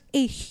 There's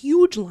a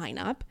huge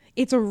lineup.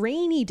 It's a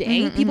rainy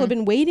day. People have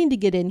been waiting to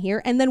get in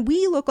here. And then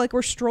we look like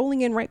we're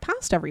strolling in right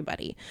past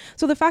everybody.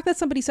 So the fact that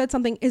somebody said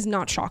something is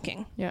not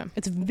shocking. Yeah.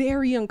 It's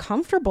very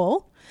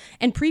uncomfortable.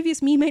 And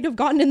previous me might have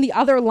gotten in the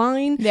other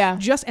line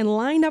just and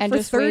lined up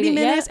for 30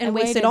 minutes and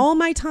wasted all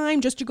my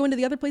time just to go into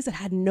the other place that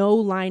had no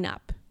lineup.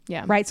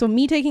 Yeah. Right. So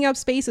me taking up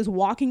space is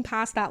walking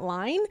past that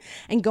line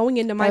and going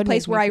into my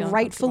place where I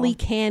rightfully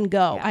can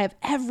go. Yeah. I have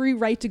every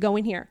right to go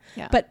in here.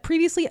 Yeah. But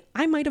previously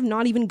I might have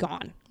not even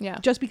gone. Yeah.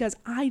 Just because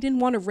I didn't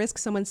want to risk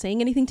someone saying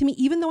anything to me,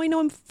 even though I know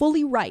I'm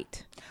fully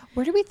right.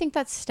 Where do we think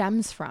that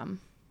stems from?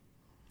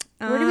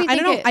 Where do we think I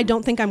don't know. I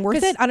don't think I'm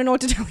worth it. I don't know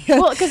what to tell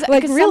you. Well, because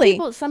like really,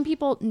 some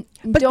people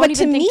don't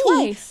even think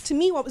twice. To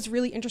me, what was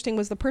really interesting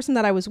was the person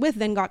that I was with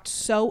then got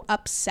so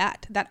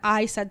upset that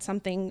I said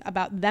something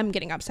about them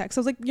getting upset. So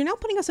I was like, "You're now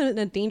putting us in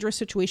a dangerous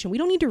situation. We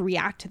don't need to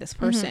react to this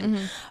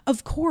person."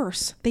 Of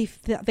course, they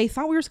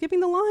thought we were skipping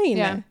the line.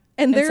 Yeah.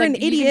 And they're an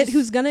idiot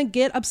who's going to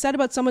get upset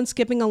about someone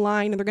skipping a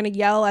line, and they're going to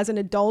yell as an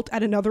adult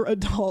at another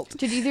adult.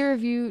 Did either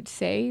of you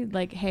say,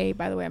 like, hey,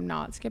 by the way, I'm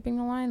not skipping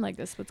the line? Like,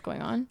 this is what's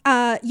going on?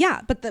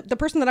 Yeah, but the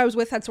person that I was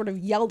with had sort of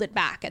yelled it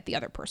back at the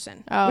other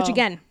person. Oh. Which,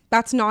 again,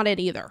 that's not it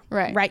either.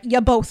 Right?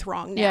 You're both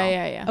wrong now.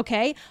 Yeah.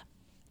 Okay?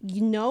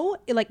 You know,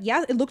 like,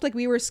 yeah, it looked like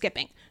we were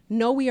skipping.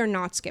 No, we are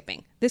not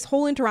skipping. This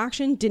whole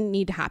interaction didn't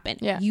need to happen.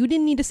 Yeah. You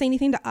didn't need to say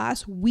anything to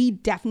us. We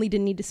definitely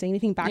didn't need to say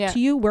anything back to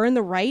you. We're in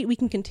the right. We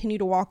can continue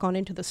to walk on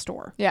into the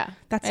store. Yeah.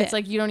 That's it. It's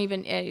like you don't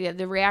even,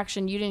 the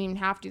reaction, you didn't even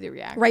have to do the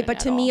reaction. Right. But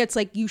to me, it's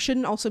like you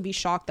shouldn't also be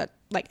shocked that,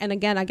 like, and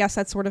again, I guess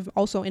that's sort of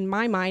also in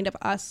my mind of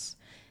us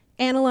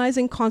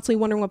analyzing, constantly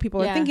wondering what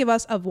people are thinking of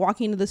us, of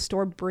walking into the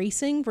store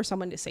bracing for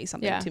someone to say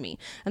something to me.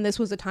 And this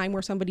was a time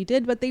where somebody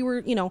did, but they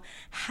were,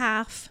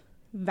 half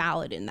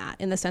valid in that,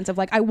 in the sense of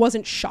like I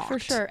wasn't shocked for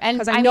sure, and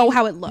because I know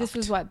how it looked. This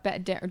was what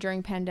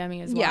during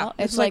pandemic as well.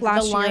 Yeah, it's like the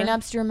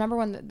lineups. Do you remember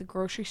when the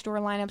grocery store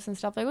lineups and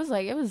stuff? It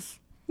was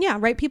yeah,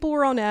 right. People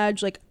were on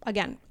edge. Like,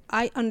 again,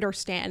 I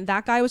understand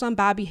that guy was on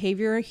bad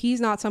behavior. He's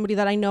not somebody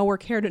that I know or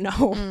care to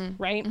know.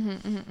 Right.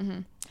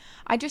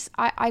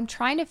 I'm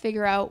trying to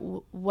figure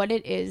out what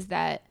it is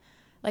that,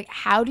 like,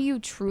 how do you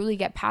truly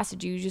get past it?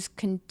 Do you just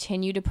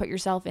continue to put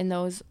yourself in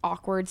those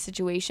awkward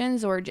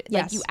situations, or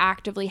like you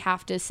actively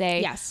have to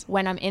say,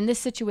 when I'm in this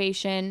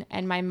situation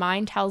and my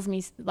mind tells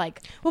me,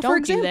 like, well, don't for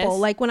example, do this.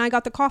 Like when I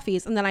got the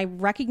coffees and then I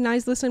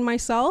recognized this in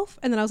myself,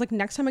 and then I was like,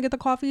 next time I get the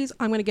coffees,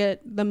 I'm going to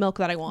get the milk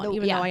that I want,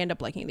 even though I end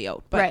up liking the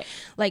oat. But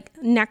like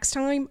next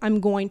time I'm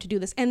going to do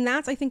this. And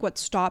that's, I think, what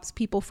stops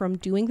people from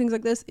doing things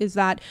like this is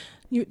that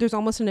there's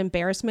almost an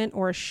embarrassment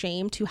or a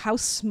shame to how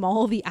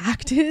small the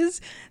act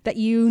is that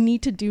you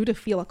need to do to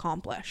feel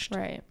accomplished.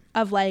 Right.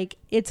 Of like,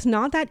 it's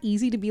not that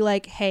easy to be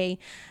like, hey,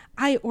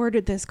 I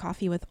ordered this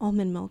coffee with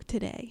almond milk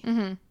today.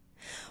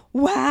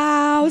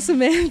 Wow,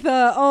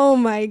 Samantha. Oh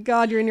my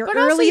God. You're in your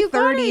early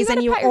 30s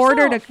and you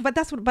ordered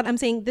but I'm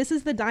saying this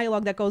is the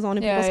dialogue that goes on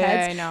in people's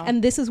heads. I know.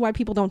 And this is why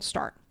people don't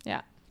start. Yeah.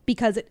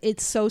 Because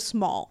it's so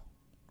small.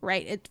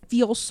 Right? It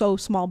feels so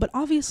small, but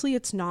obviously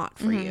it's not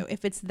for you.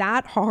 If it's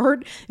that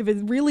hard, if it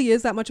really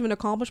is that much of an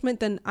accomplishment,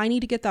 then I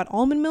need to get that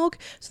almond milk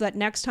so that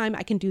next time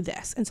I can do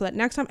this. And so that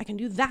next time I can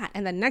do that.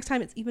 And then next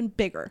time it's even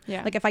bigger.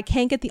 Yeah. Like if I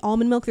can't get the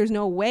almond milk, there's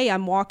no way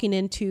I'm walking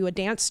into a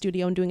dance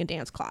studio and doing a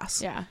dance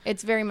class. Yeah.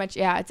 It's very much,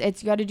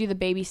 it's you got to do the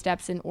baby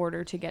steps in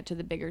order to get to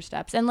the bigger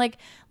steps. And like,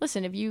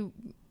 listen, if you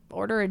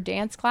order a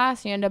dance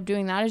class, you end up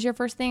doing that as your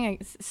first thing.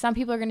 Some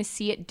people are going to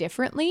see it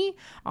differently,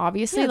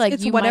 obviously. Like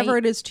it's whatever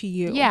it is to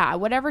you. Yeah,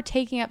 whatever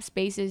taking up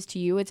space is to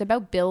you. It's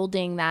about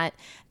building that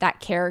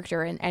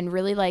character and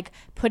really like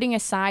putting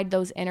aside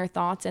those inner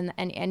thoughts and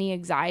any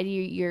anxiety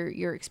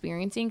you're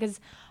experiencing, because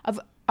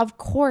of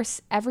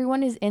course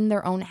everyone is in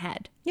their own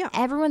head. Yeah,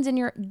 everyone's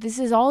in this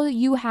is all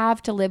you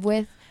have to live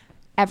with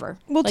ever.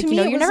 Well, like, to me,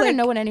 you're never gonna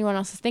know what anyone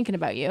else is thinking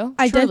about you.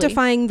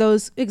 Identifying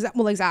those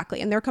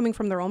exactly, and they're coming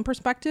from their own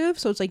perspective,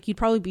 so it's like you'd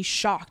probably be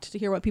shocked to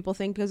hear what people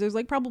think, because there's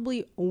like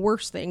probably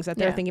worse things that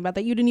they're thinking about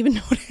that you didn't even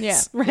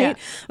notice, right?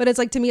 But it's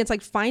like, to me, it's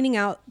like finding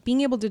out,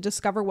 being able to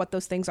discover what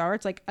those things are.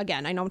 It's like,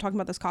 again, I know I'm talking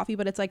about this coffee,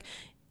 but it's like,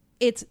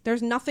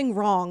 there's nothing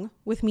wrong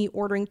with me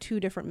ordering 2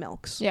 different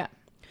milks.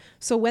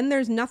 So when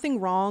there's nothing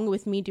wrong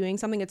with me doing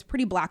something, it's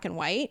pretty black and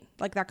white,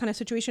 like that kind of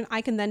situation, I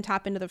can then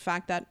tap into the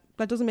fact that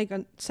doesn't make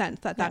sense,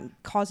 that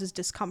causes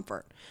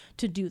discomfort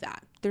to do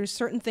that. There's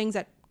certain things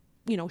that,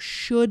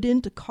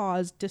 shouldn't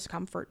cause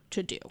discomfort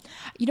to do.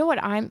 You know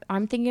what I'm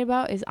thinking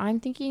about is, I'm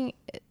thinking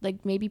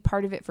like maybe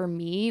part of it for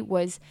me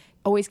was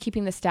always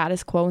keeping the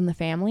status quo in the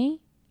family.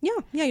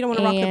 Yeah, you don't want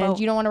to rock the boat.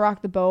 You don't want to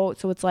rock the boat.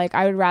 So it's like,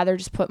 I would rather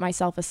just put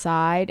myself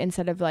aside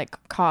instead of like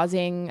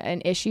causing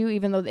an issue,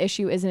 even though the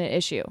issue isn't an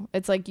issue.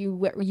 It's like you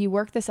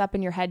work this up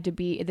in your head to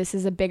be, this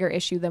is a bigger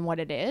issue than what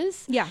it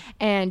is. Yeah.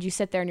 And you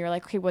sit there and you're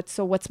like, okay,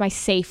 what's my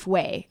safe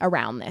way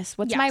around this?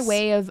 What's my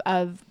way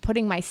of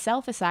putting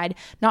myself aside?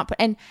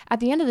 And at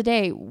the end of the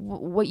day,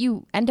 what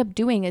you end up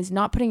doing is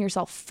not putting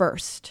yourself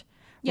first.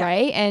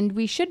 Right. And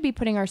we should be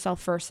putting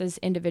ourselves first as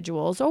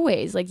individuals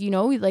always. Like,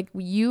 like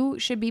you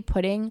should be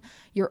putting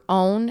your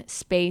own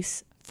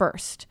space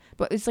first.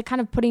 But it's like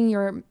kind of putting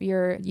your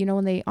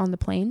when they on the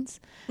planes,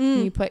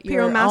 you put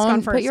your own mask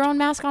on first. Put your own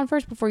mask on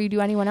first before you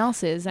do anyone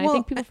else's. And I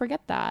think people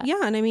forget that.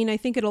 Yeah. And I mean, I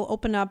think it'll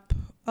open up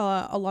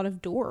a lot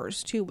of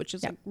doors too, which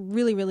is like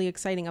really, really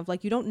exciting, of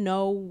like, you don't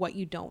know what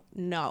you don't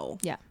know.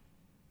 Yeah.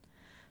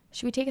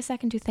 Should we take a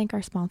second to thank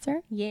our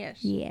sponsor?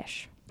 Yes.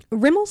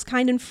 Rimmel's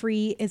Kind and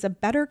Free is a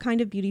better kind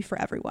of beauty for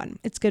everyone.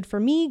 It's good for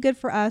me, good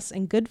for us,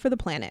 and good for the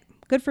planet.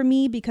 Good for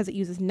me because it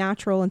uses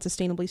natural and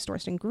sustainably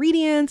sourced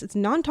ingredients. It's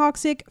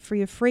non-toxic,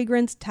 free of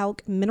fragrance,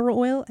 talc, mineral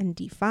oil, and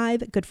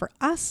D5. Good for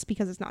us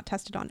because it's not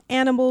tested on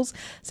animals.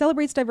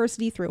 Celebrates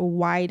diversity through a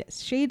wide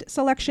shade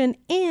selection.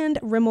 And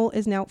Rimmel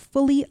is now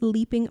fully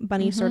Leaping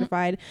Bunny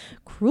certified,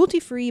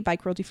 cruelty-free by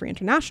Cruelty Free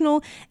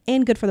International,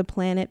 and good for the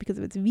planet because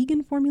of its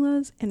vegan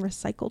formulas and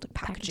recycled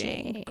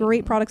packaging.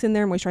 Great products in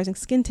there: moisturizing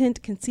skin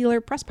tint,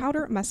 concealer, pressed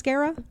powder,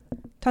 mascara.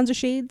 Tons of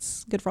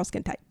shades, good for all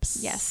skin types.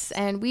 Yes,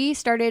 and we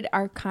started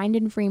our Kind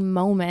and Free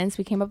moments.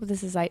 We came up with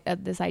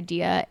this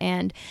idea,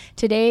 and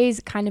today's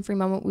Kind and Free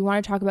moment, we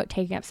want to talk about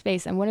taking up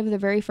space. And one of the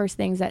very first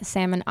things that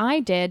Sam and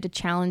I did to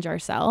challenge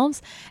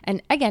ourselves,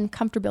 and again,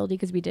 comfortability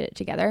because we did it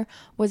together,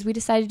 was we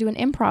decided to do an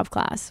improv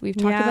class. We've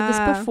talked about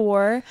this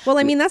before. Well,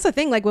 I mean, that's the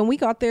thing. Like, when we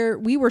got there,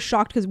 we were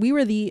shocked because we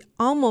were the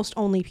almost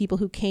only people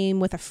who came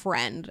with a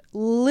friend. A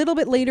little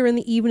bit later in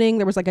the evening,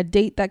 there was like a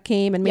date that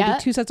came and maybe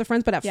 2 sets of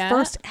friends, but at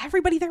first,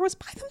 everybody there was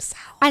by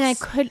themselves. And I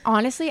could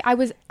honestly, I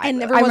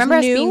remember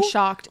us being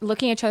shocked,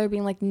 looking at each other,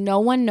 being like, no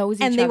one knows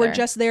each other. And they were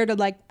just there to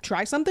like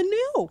try something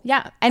new.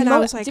 Yeah. And I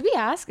was like,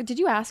 did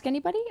you ask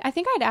anybody? I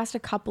think I'd asked a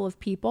couple of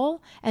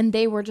people and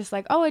they were just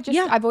like, oh,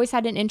 I've always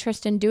had an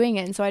interest in doing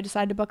it. And so I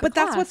decided to book a class. But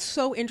that's what's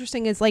so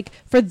interesting is, like,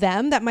 for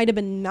them, that might have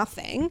been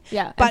nothing.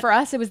 Yeah. But for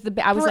us, it was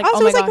I was like, oh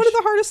my gosh. Like one of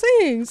the hardest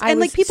things. And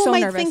like, people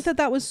might think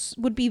that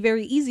would be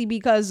very easy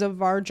because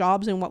of our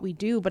jobs and what we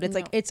do. But it's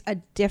like, it's a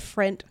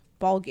different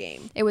ball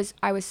game.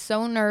 I was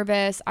so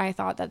nervous. I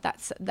thought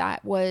that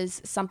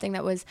was something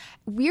that was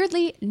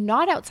weirdly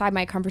not outside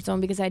my comfort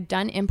zone because I'd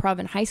done improv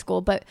in high school.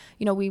 But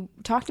we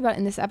talked about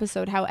in this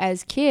episode how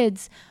as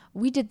kids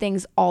we did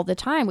things all the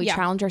time. We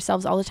challenged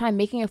ourselves all the time.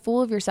 Making a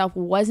fool of yourself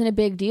wasn't a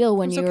big deal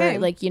when you were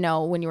like,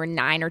 when you were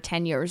 9 or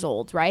 10 years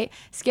old, right?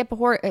 Skip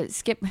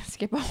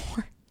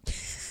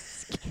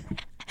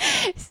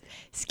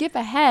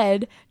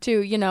ahead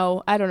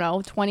to, I don't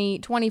know, 20,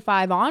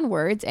 25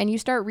 onwards, and you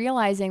start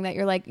realizing that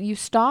you're like, you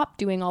stop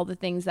doing all the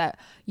things that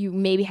you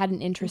maybe had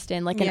an interest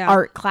in, like an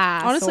art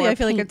class. Honestly, I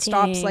feel like it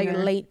stops like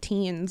late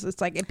teens.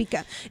 It's like,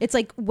 it's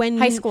like when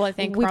high school, I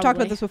think we've talked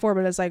about this before,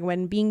 but it's like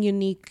when being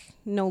unique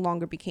no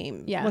longer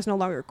was no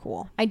longer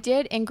cool. I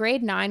did in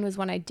grade 9 was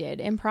when I did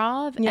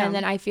improv. And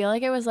then I feel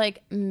like it was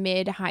like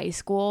mid high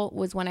school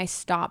was when I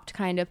stopped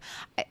kind of,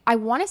 I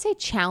want to say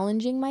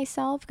challenging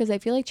myself, because I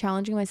feel like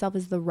challenging myself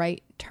is the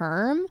right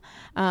term.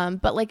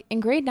 But like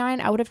in grade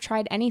 9, I would have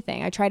tried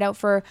anything. I would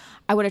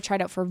have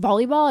tried out for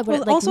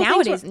volleyball.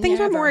 Nowadays things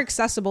were more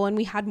accessible and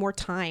we had more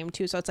time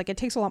too. So it's like, it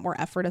takes a lot more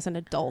effort as an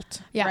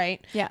adult. Right.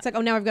 Yeah. It's like,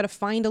 oh, now I've got to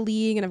find a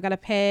league and I've got to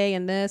pay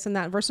and this and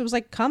that, versus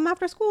like, come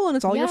after school and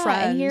it's all your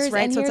friends.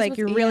 Right. So it's like,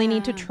 you really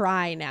need to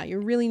try now. You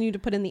really need to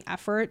put in the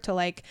effort to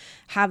like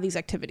have these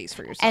activities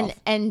for yourself.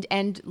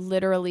 And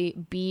literally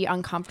be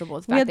uncomfortable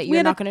with the fact that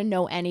you're not going to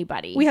know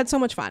anybody. We had so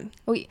much fun.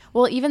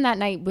 Well, even that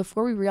night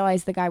before we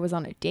realized the guy was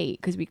on a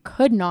date, because we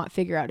could not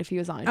figure out if he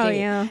was on a date. Oh,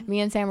 yeah. Me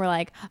and Sam were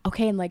like,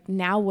 okay, and like,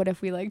 now what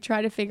if we like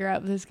try to figure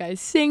out if this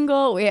guy's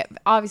single?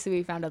 Obviously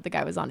we found out the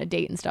guy was on a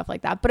date and stuff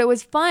like that. But it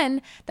was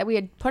fun that we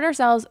had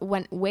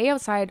went way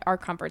outside our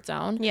comfort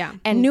zone. Yeah.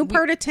 And new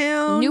part of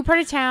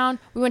town.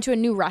 We went to a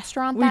new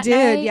restaurant that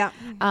night. Yeah.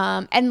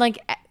 And like,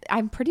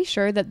 I'm pretty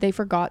sure that they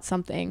forgot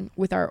something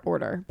with our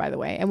order, by the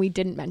way, and we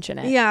didn't mention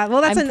it. Yeah,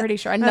 well, I'm pretty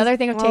sure. Another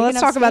thing of taking let's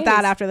up talk about space.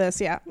 that after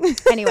this. Yeah.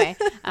 Anyway,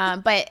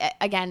 but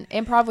again,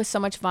 improv was so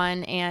much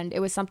fun, and it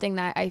was something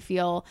that I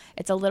feel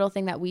it's a little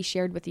thing that we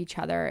shared with each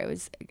other.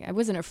 It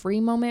wasn't a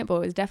free moment, but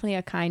it was definitely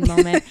a kind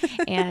moment,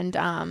 and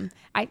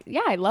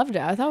I loved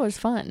it. I thought it was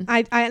fun.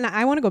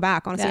 I want to go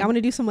back, honestly. I want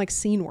to do some like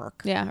scene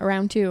work. Yeah,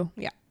 around 2.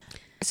 Yeah.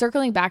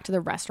 Circling back to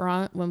the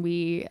restaurant when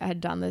we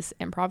had done this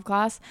improv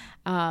class,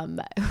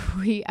 I'm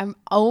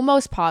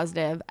almost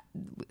positive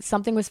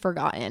something was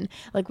forgotten.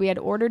 Like we had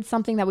ordered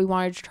something that we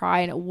wanted to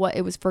try and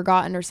it was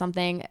forgotten or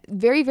something.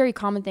 Very, very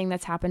common thing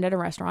that's happened at a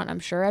restaurant.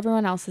 I'm sure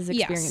everyone else has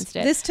experienced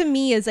it. This to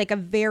me is like a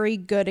very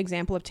good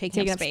example of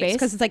taking up space,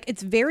 because it's like,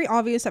 it's very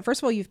obvious that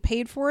first of all, you've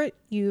paid for it,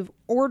 you've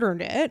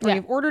ordered it,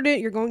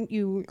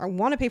 you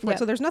want to pay for it.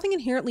 So there's nothing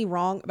inherently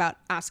wrong about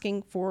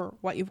asking for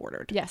what you've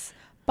ordered. Yes.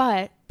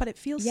 But it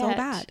feels so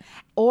bad.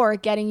 Or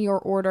getting your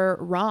order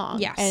wrong.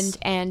 Yes.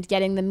 And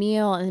getting the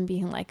meal and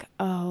being like,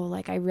 oh,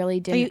 like I really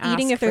didn't ask for this. Are you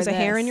eating if there's a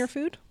hair in your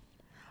food?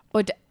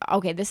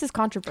 Okay, this is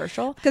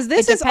controversial. Because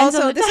this is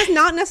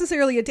not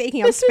necessarily a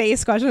taking up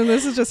space question.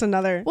 This is just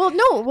another. Well,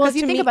 no. Well, if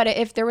you think about it,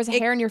 if there was a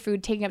hair in your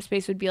food, taking up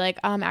space would be like,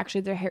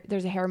 actually,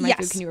 there's a hair in my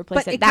food. Can you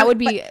replace it? That would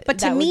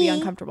be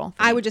uncomfortable.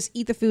 I would just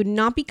eat the food,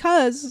 not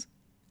because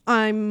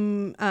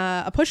I'm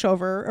a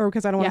pushover or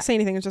because I don't want to say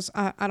anything. It's just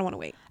I don't want to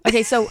wait.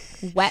 Okay, so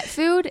wet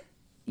food,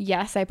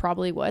 yes, I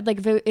probably would. Like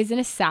if it is in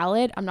a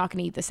salad, I'm not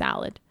going to eat the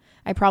salad.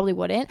 I probably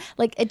wouldn't.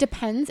 Like it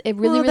depends. It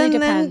really depends.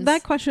 Then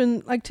that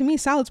question, like to me,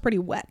 salad's pretty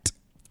wet.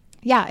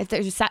 Yeah, if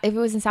it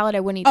was in salad,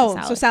 I wouldn't eat the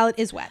salad. Oh, so salad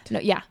is wet. No,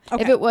 yeah.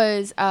 Okay. If it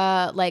was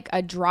like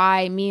a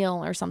dry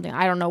meal or something,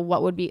 I don't know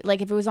what would be.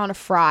 Like if it was on a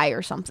fry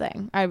or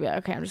something, I'd be like,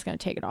 okay, I'm just going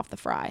to take it off the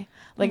fry.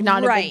 Like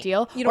not a big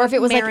deal. Or if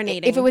it was like,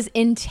 if it was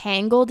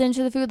entangled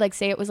into the food, like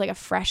say it was like a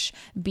fresh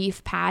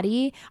beef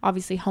patty,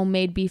 obviously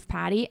homemade beef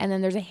patty, and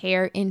then there's a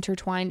hair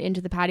intertwined into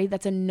the patty,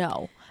 that's a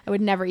no. I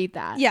would never eat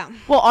that. Yeah.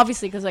 Well,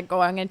 obviously, because like,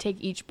 I'm going to take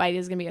each bite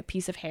is going to be a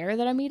piece of hair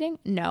that I'm eating.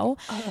 No.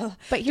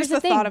 But here's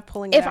the thing. Thought of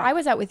pulling it out. I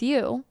was out with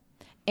you,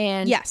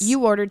 and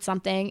you ordered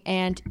something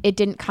and it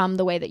didn't come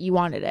the way that you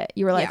wanted it.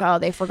 You were like, oh,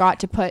 they forgot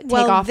to take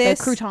off the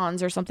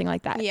croutons or something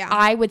like that. Yeah.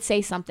 I would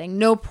say something,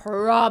 no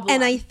problem.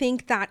 And I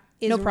think that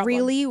is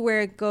really where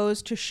it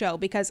goes to show,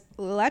 because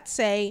let's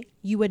say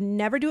you would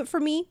never do it for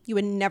me, you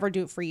would never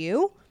do it for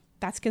you.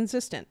 That's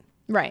consistent.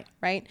 Right.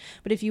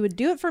 But if you would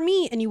do it for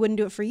me and you wouldn't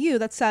do it for you,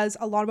 that says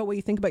a lot about what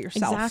you think about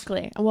yourself.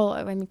 Exactly. Well,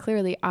 I mean,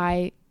 clearly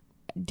I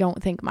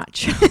don't think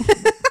much.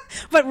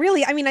 But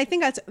really, I mean, I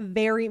think that's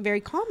very,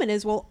 very common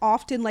is, well,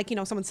 often like,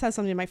 someone says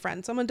something to my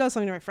friend, someone does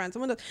something to my friend,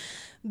 someone does,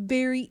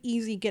 very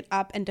easy get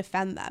up and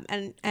defend them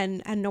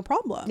and no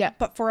problem. Yeah.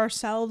 But for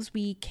ourselves,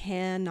 we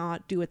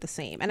cannot do it the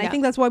same. And I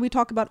think that's why we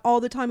talk about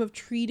all the time of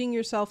treating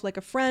yourself like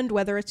a friend,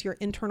 whether it's your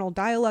internal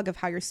dialogue of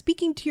how you're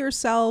speaking to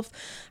yourself,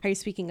 how you're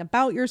speaking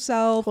about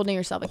yourself, holding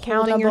yourself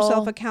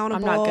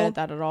accountable. I'm not good at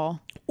that at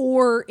all.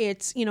 Or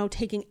it's,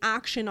 taking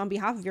action on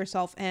behalf of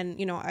yourself.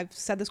 And, I've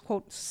said this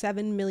quote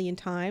 7 million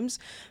times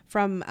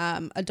from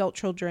adult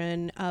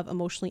children of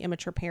emotionally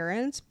immature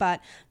parents,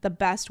 but the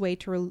best way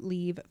to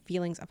relieve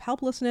feelings of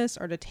helplessness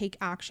are to take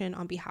action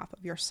on behalf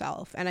of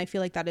yourself. And I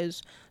feel like that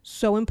is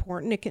so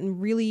important. It can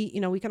really,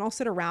 we can all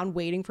sit around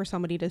waiting for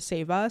somebody to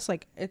save us.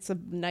 Like it's the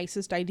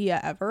nicest idea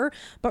ever,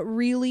 but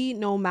really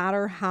no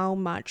matter how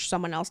much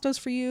someone else does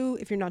for you,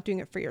 if you're not doing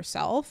it for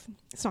yourself,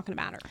 it's not going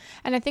to matter.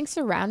 And I think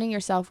surrounding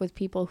yourself with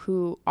people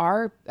who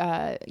are,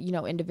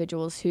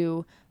 individuals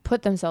who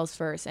put themselves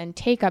first and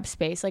take up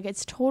space, like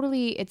it's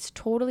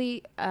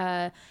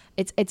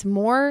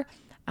more,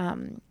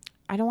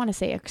 I don't want to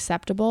say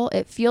acceptable.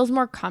 It feels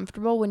more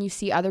comfortable when you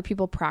see other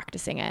people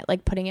practicing it,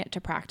 like putting it to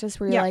practice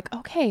where you're like,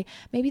 okay,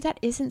 maybe that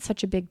isn't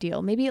such a big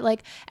deal. Maybe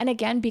and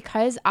again,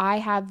 because I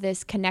have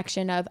this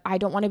connection of, I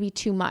don't want to be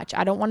too much.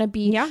 I don't want to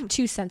be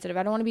too sensitive.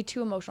 I don't want to be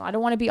too emotional. I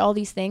don't want to be all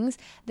these things.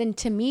 Then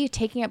to me,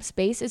 taking up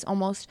space is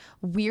almost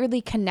weirdly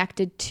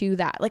connected to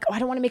that. Like, I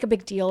don't want to make a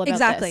big deal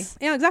about this.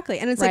 Yeah, exactly.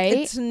 And it's like,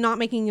 it's not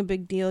making a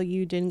big deal.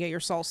 You didn't get your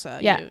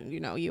salsa. Yeah.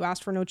 You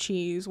asked for no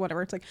cheese,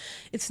 whatever. It's like,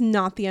 it's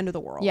not the end of the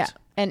world. Yeah.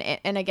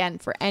 And again,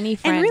 for any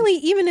friend, and really,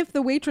 even if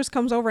the waitress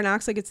comes over and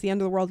acts like it's the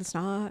end of the world, it's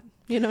not.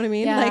 You know what I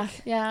mean?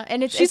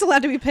 And she's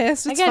allowed to be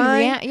pissed. It's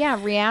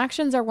fine.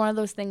 Reactions are one of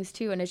those things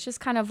too, and it's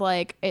just kind of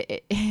like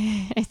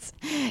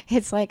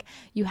it's like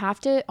you have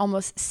to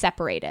almost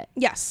separate it.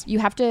 Yes, you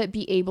have to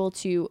be able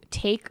to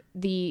take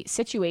the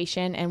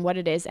situation and what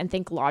it is and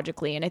think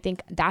logically. And I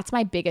think that's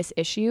my biggest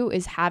issue,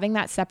 is having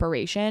that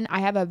separation.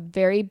 I have a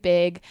very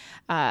big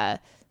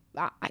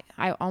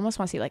I almost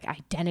want to say like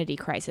identity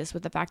crisis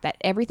with the fact that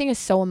everything is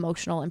so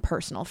emotional and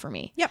personal for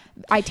me. Yep.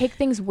 I take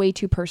things way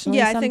too personally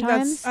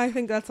sometimes. I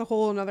think that's a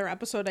whole another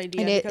episode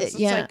idea, because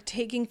it's like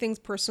taking things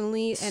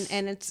personally,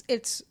 and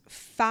it's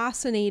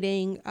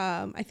fascinating.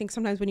 I think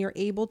sometimes when you're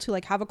able to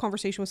like have a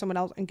conversation with someone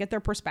else and get their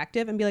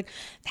perspective and be like,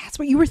 that's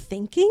what you were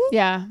thinking?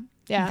 Yeah.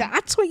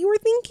 That's what you were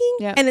thinking?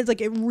 Yeah. And it's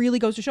like, it really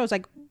goes to show, it's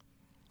like,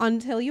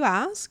 until you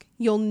ask,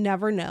 you'll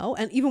never know.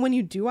 And even when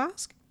you do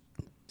ask,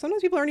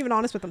 sometimes people aren't even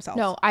honest with themselves.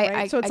 No,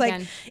 right? So it's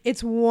again, like,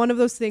 it's one of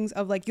those things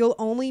of like, you'll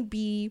only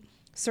be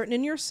certain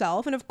in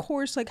yourself. And of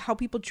course, like how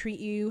people treat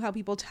you, how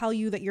people tell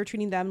you that you're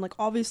treating them, like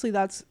obviously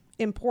that's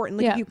important.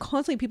 Like if you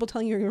constantly people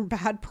telling you you're a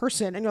bad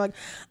person and you're like,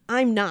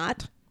 I'm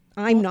not,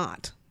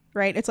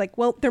 right? It's like,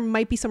 well, there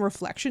might be some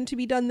reflection to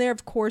be done there.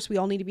 Of course, we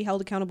all need to be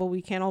held accountable.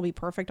 We can't all be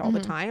perfect all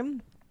the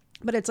time.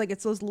 But it's like,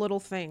 it's those little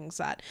things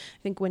that I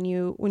think when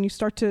you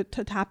start to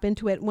tap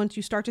into it, once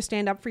you start to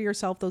stand up for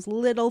yourself, those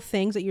little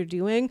things that you're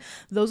doing,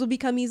 those will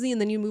become easy. And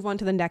then you move on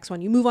to the next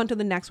one. You move on to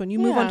the next one. You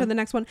move on to the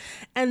next one.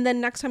 And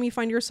then next time you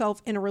find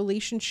yourself in a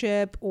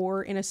relationship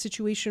or in a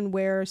situation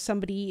where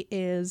somebody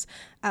is,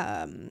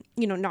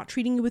 not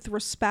treating you with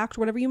respect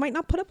or whatever, you might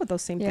not put up with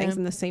those same things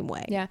in the same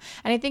way. Yeah.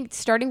 And I think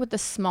starting with the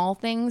small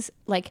things,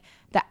 like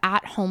the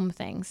at-home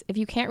things, if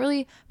you can't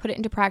really put it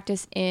into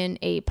practice in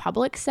a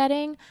public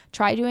setting,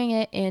 try doing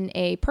it in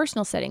a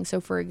personal setting. So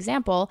for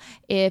example,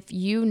 if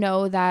you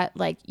know that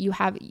like you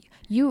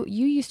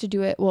used to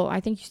do it, well,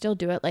 I think you still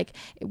do it, like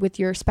with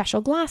your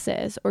special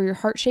glasses or your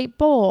heart-shaped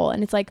bowl,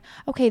 and it's like,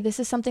 okay, this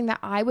is something that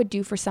I would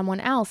do for someone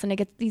else, and it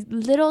gets these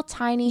little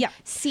tiny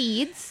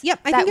seeds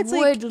I that think it's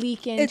would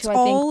leak into, I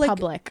think,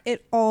 public.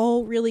 It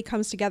all really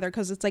comes together,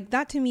 because it's like,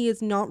 that to me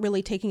is not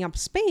really taking up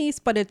space,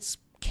 but it's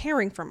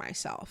caring for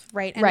myself,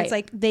 right? And it's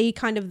like they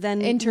kind of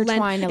then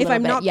intertwine if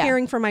I'm not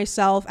caring for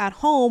myself at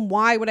home,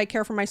 why would I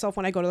care for myself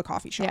when I go to the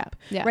coffee shop?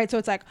 Right? So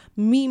it's like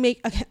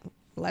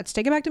let's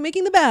take it back to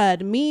making the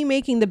bed. Me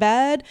making the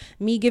bed,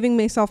 me giving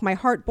myself my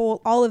heart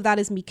bowl, all of that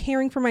is me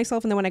caring for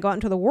myself. And then when I go out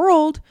into the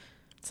world,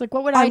 it's like,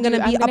 what would I'm going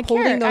to be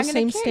upholding those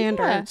same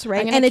standards,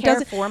 right? And it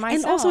doesn't,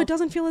 and also it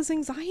doesn't feel as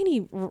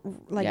anxiety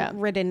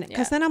ridden,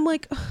 because then I'm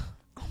like,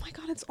 oh my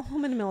God, it's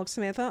almond milk,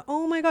 Samantha.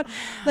 Oh my God.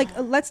 Like,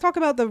 let's talk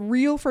about the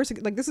real first,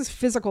 like this is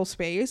physical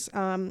space,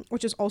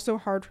 which is also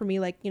hard for me.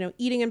 Like,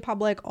 eating in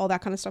public, all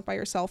that kind of stuff by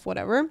yourself,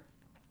 whatever.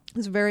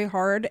 It's very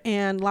hard.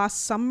 And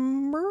last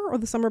summer or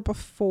the summer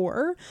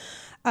before,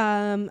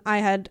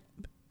 I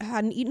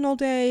hadn't eaten all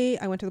day.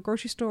 I went to the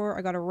grocery store.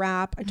 I got a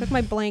wrap. I took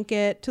my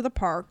blanket to the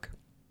park,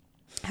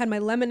 had my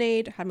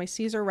lemonade, had my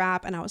Caesar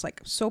wrap, and I was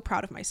like so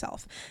proud of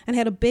myself. And I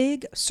had a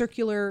big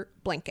circular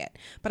blanket,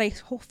 but I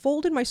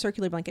folded my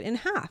circular blanket in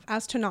half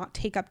as to not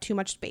take up too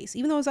much space.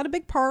 Even though I was at a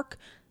big park,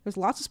 there's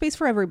lots of space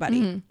for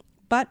everybody.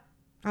 But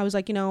I was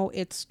like,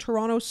 it's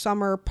Toronto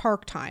summer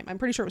park time. I'm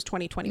pretty sure it was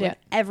 2020 when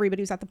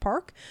everybody was at the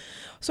park.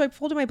 So I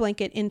folded my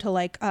blanket into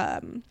like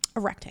a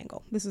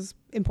rectangle. This is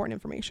important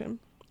information.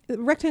 A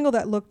rectangle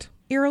that looked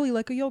eerily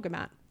like a yoga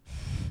mat.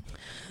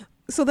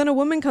 So then a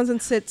woman comes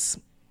and sits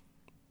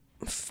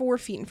 4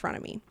 feet in front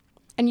of me.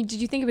 And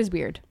did you think it was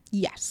weird?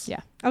 Yes.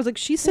 Yeah. I was like,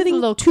 she's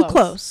sitting too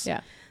close.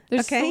 Yeah.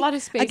 There's a lot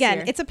of space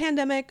here. It's a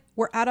pandemic.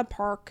 We're at a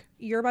park.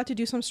 You're about to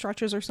do some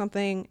stretches or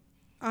something.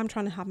 I'm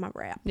trying to have my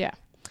wrap. Yeah.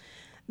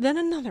 Then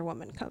another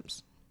woman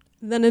comes.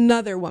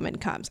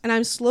 And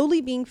I'm slowly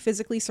being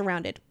physically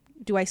surrounded.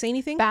 Do I say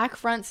anything? Back,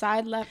 front,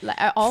 side, left,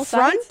 all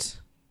front,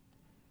 sides?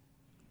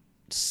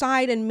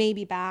 Side, and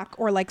maybe back,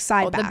 or like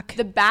side back.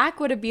 The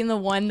back would have been the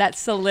one that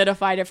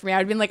solidified it for me. I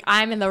would have been like,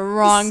 I'm in the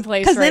wrong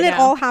place right now. Because then it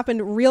all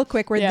happened real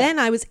quick, where then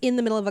I was in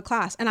the middle of a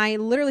class, and I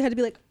literally had to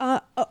be like,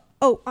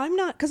 I'm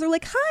not, because they're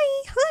like,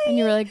 hi. And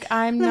you were like,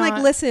 I'm not. I'm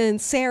like, listen,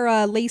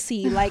 Sarah,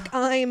 Lacey, like,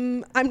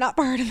 I'm not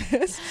part of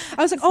this.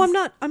 I was like, I'm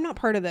not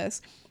part of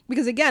this.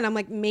 Because again, I'm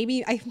like,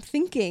 maybe I'm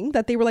thinking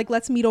that they were like,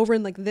 let's meet over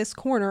in like this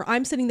corner.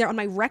 I'm sitting there on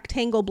my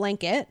rectangle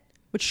blanket,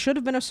 which should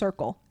have been a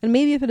circle. And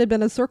maybe if it had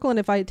been a circle and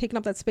if I had taken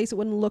up that space, it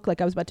wouldn't look like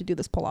I was about to do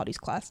this Pilates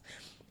class.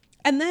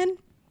 And then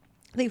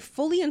they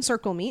fully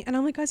encircle me. And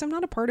I'm like, guys, I'm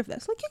not a part of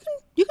this. Like,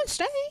 you can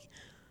stay.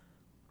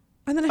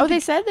 And then they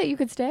said that you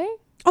could stay?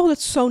 Oh,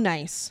 that's so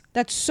nice.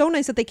 That's so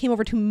nice that they came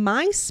over to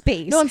my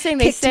space. No, I'm saying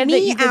they said me that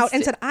you out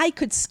and said I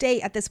could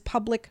stay at this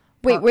public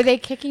park. Wait, were they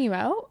kicking you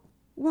out?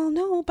 Well,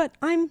 no, but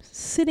I'm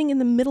sitting in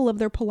the middle of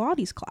their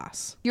Pilates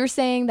class. You're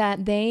saying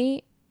that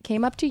they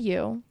came up to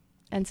you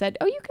and said,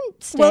 "Oh, you can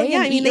stay." Well,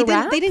 yeah, I mean,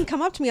 they didn't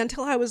come up to me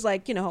until I was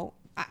like,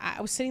 I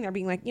was sitting there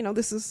being like,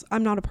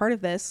 I'm not a part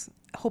of this,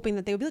 hoping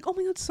that they would be like, "Oh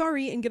my God,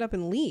 sorry," and get up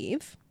and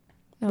leave.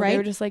 No, right? They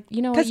were just like,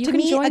 what, you to can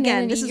me, join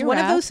again, this is one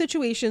of those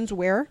situations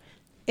where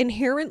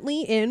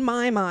inherently in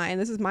my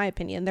mind, this is my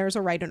opinion, there's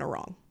a right and a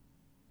wrong.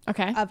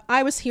 Okay.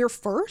 I was here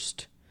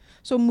first,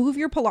 so move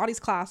your Pilates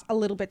class a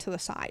little bit to the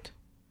side.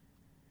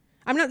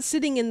 I'm not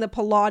sitting in the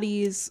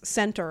Pilates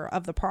center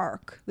of the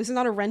park. This is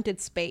not a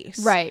rented space.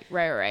 Right.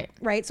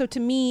 So to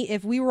me,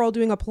 if we were all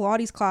doing a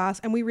Pilates class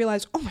and we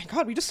realized, oh my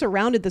God, we just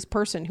surrounded this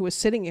person who was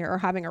sitting here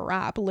having a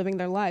wrap, living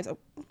their lives,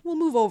 we'll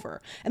move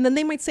over. And then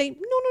they might say,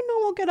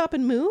 no, I'll get up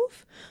and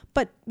move.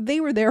 But they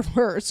were there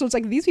first. So it's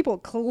like, these people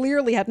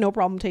clearly had no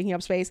problem taking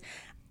up space.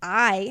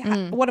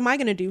 What am I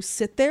going to do?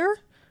 Sit there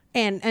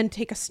and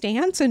take a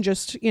stance and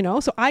just,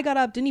 so I got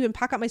up, didn't even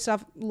pack up my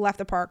stuff, left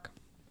the park.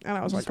 And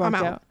I was like, I'm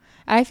out.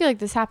 I feel like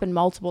this happened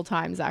multiple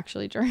times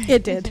actually during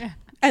it did. Yeah.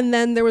 And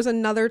then there was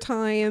another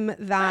time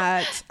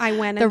that I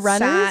went and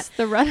sat.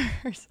 The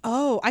runners.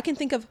 Oh, I can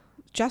think of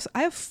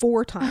I have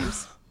 4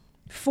 times.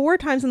 4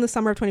 times in the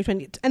summer of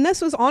 2020. And this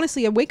was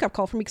honestly a wake up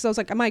call for me because I was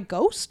like, am I a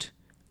ghost?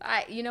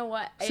 You know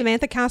what?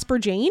 Samantha, Casper,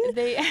 Jane.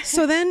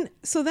 So then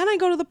I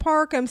go to the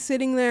park. I'm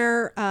sitting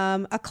there.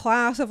 A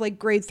class of like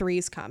grade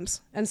 3s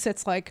comes and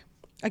sits like,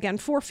 again,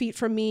 4 feet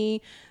from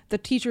me. The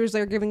teachers,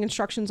 they're giving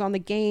instructions on the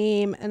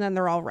game, and then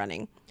they're all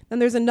running. Then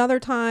there's another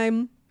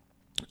time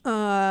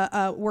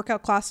a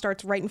workout class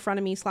starts right in front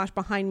of me /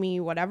 behind me,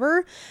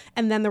 whatever.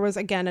 And then there was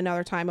again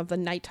another time of the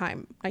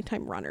nighttime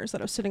runners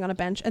that I was sitting on a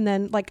bench, and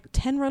then like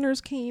 10 runners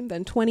came,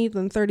 then 20,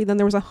 then 30, then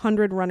there was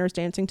 100 runners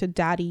dancing to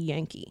Daddy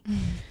Yankee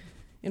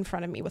in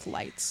front of me with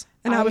lights.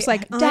 And I was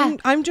like,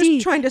 I'm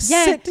just trying to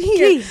sit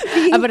here.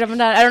 But I'm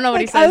not, I don't know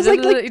what he says. I was like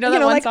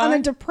like on a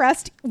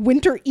depressed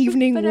winter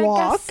evening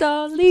walk.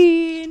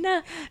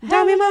 Gasolina.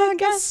 Dame ma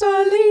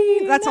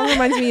gasolina. That song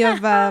reminds me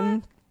of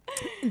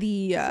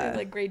the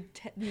like grade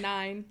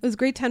 9. It was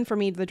grade 10 for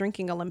me, the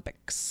drinking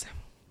Olympics.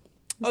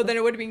 Oh, then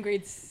it would have been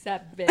grade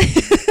 7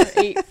 or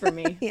 8 for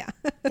me. Yeah.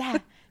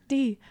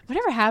 Daddy.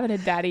 Whatever happened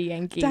to Daddy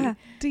Yankee?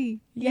 Daddy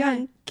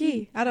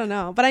Yankee. I don't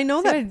know. But I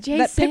know that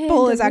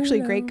Pitbull is actually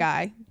a great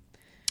guy.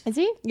 Is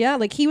he? Yeah,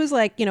 like he was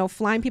like,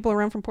 flying people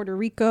around from Puerto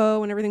Rico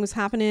when everything was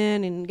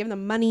happening and giving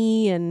them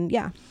money, and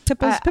yeah.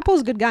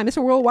 Pitbull's a good guy,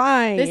 Mr.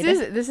 Worldwide.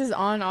 This is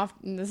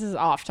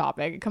off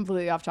topic,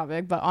 completely off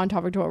topic, but on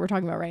topic to what we're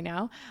talking about right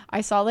now.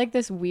 I saw like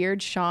this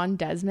weird Sean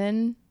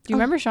Desmond. Do you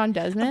remember Sean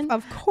Desmond?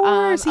 Of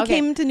course. He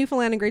came to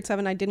Newfoundland in grade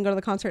 7. I didn't go to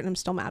the concert and I'm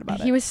still mad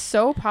about it. He was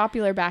so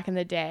popular back in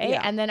the day.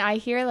 Yeah. And then I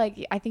hear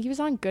like, I think he was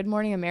on Good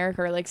Morning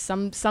America or like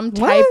some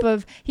type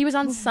of, he was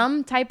on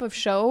some type of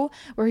show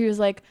where he was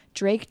like,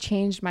 Drake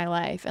changed my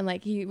life. And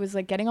like, he was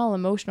like getting all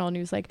emotional, and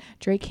he was like,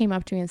 Drake came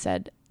up to me and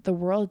said, the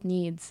world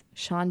needs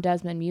Sean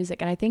Desmond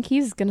music. And I think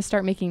he's going to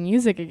start making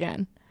music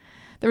again.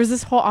 There was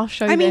this whole, I'll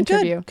show you the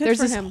interview. Good There's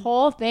this him.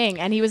 whole thing.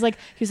 And he was like,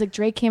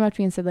 Drake came up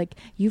to me and said like,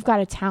 you've got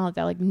a talent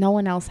that like no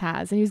one else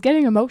has. And he was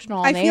getting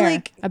emotional on air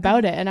like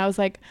about it. And I was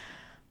like,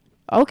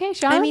 okay,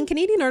 Sean. I mean,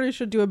 Canadian artists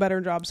should do a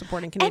better job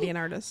supporting Canadian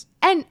artists.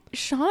 And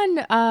Sean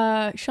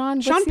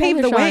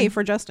paved the way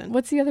for Justin.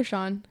 What's the other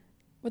Sean?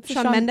 What's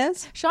Shawn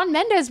Mendes? Shawn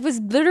Mendes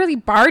was literally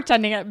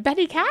bartending at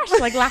Petty Cash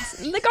like on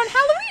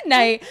Halloween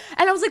night.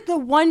 And I was like, the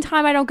one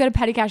time I don't go to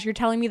Petty Cash, you're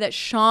telling me that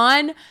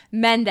Shawn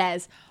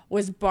Mendes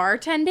was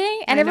bartending,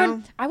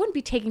 and I wouldn't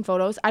be taking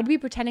photos. I'd be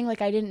pretending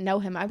like I didn't know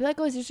him. I'd be like,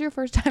 oh, is this your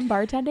first time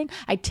bartending?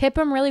 I'd tip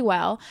him really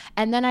well,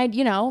 and then I'd,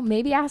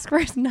 maybe ask for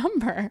his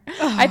number.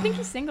 I think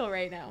he's single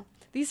right now.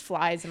 These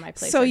flies in my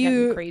place are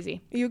getting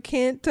crazy. You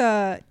can't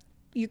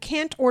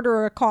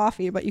order a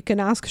coffee, but you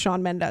can ask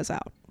Shawn Mendes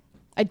out.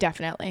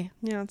 Definitely.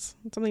 Yeah, it's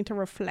something to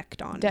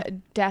reflect on.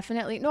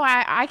 Definitely. No,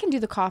 I can do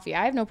the coffee.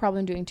 I have no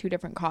problem doing 2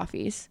 different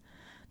coffees.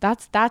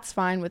 That's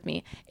fine with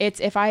me. It's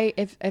if I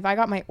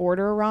got my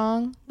order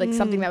wrong, like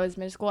something that was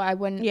minuscule, I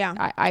wouldn't. Yeah.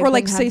 I or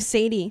like say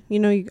Sadie,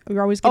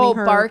 you're always getting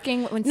her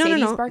barking when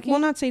Sadie's barking. Well,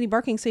 not Sadie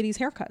barking. Sadie's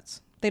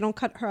haircuts. They don't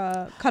cut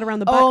around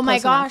the butt. Oh my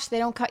gosh, they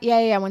don't cut.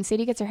 Yeah. When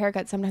Sadie gets her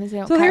haircut, sometimes they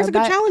don't. So cut here's her a good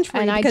butt, challenge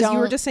for you, because you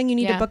were just saying you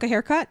need to book a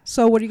haircut.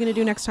 So what are you going to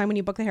do next time when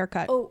you book the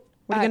haircut? Oh.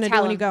 What are you going to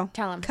do when you go?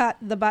 Tell him. Cut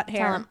the butt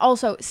hair. Tell him.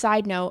 Also,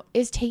 side note,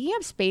 is taking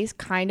up space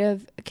kind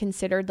of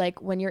considered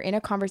like when you're in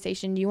a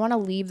conversation, you want to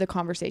leave the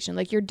conversation?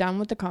 Like you're done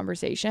with the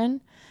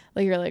conversation.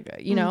 Like you're like,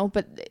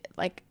 but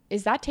like,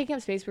 is that taking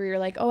up space where you're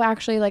like, oh,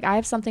 actually, like I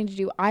have something to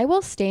do. I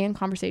will stay in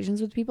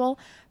conversations with people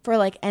for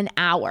like an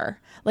hour.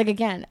 Like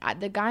again,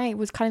 the guy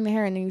was cutting the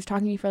hair and he was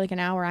talking to me for like an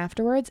hour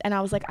afterwards. And I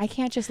was like, I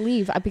can't just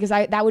leave because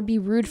that would be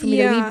rude for me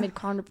to leave mid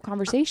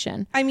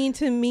conversation. I mean,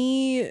 to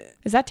me,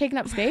 is that taking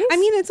up space? I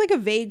mean, it's like a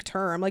vague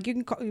term. Like you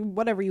can call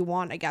whatever you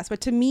want, I guess.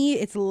 But to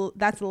me,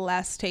 that's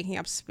less taking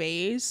up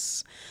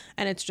space.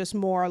 And it's just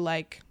more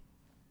like,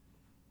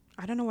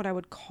 I don't know what I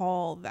would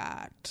call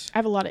that. I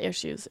have a lot of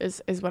issues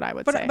is what I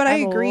would say. But I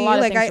agree.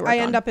 Like I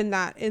end up in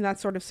that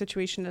sort of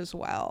situation as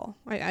well.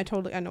 I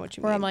know what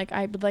you mean. Where I'm like,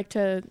 I would like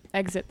to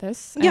exit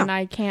this and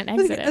I can't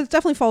exit it. It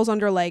definitely falls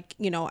under like,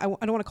 I don't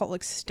want to call it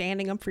like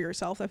standing up for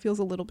yourself. That feels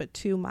a little bit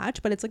too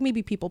much, but it's like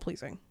maybe people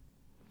pleasing.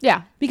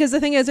 Yeah. Because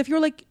the thing is, if you're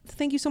like,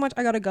 thank you so much,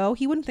 I gotta go,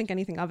 he wouldn't think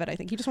anything of it. I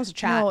think he just wants to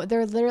chat. No,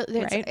 they're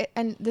literally, right?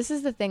 And this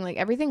is the thing, like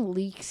everything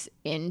leaks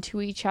into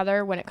each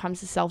other when it comes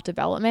to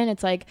self-development.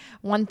 It's like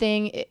one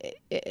thing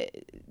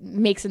it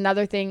makes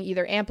another thing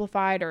either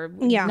amplified or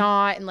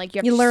not. And like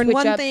you learn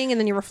one thing and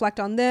then you reflect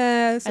on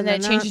this. And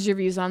then it changes your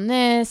views on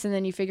this. And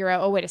then you figure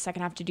out, oh, wait a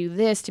second, I have to do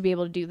this to be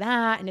able to do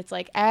that. And it's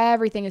like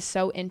everything is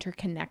so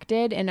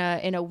interconnected in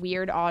a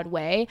weird, odd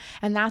way.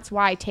 And that's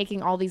why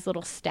taking all these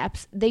little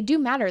steps, they do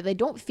matter. They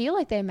don't feel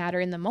like they matter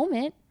in the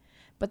moment,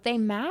 but they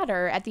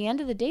matter at the end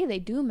of the day. They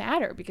do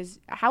matter, because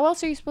how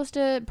else are you supposed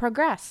to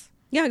progress?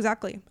 Yeah,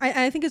 exactly.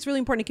 I think it's really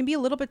important. It can be a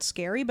little bit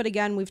scary, but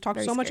again, we've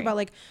talked so much about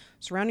like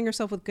surrounding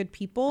yourself with good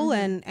people,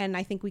 and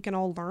I think we can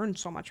all learn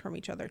so much from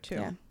each other too.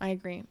 Yeah, I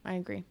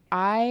agree.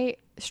 I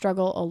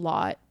struggle a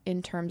lot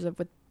in terms of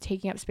with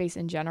taking up space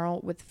in general,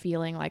 with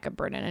feeling like a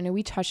burden. I know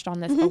we touched on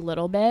this a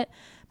little bit,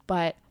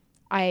 but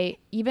I,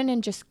 even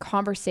in just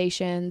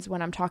conversations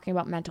when I'm talking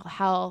about mental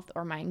health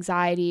or my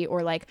anxiety,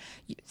 or like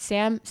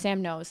Sam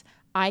knows,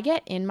 I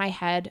get in my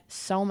head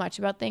so much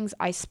about things.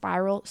 I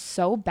spiral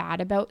so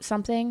bad about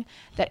something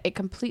that it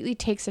completely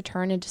takes a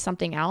turn into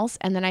something else.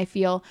 And then I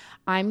feel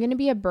I'm going to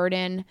be a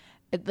burden.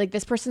 Like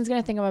this person's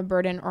going to think I'm a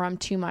burden or I'm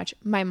too much.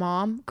 My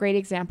mom, great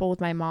example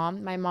with my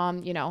mom. My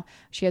mom, you know,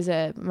 she has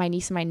my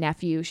niece and my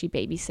nephew. She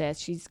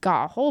babysits. She's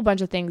got a whole bunch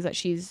of things that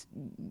she's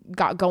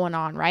got going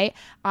on, right?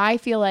 I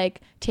feel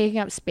like taking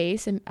up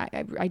space, and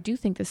I do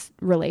think this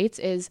relates,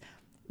 is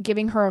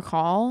giving her a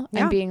call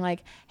and being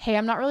like, hey,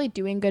 I'm not really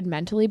doing good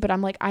mentally, but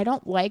I'm like, I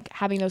don't like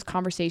having those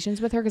conversations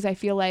with her because I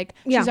feel like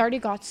she's already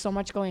got so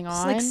much going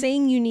on. It's like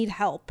saying you need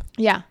help.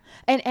 Yeah.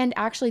 And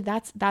actually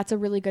that's a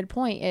really good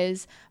point,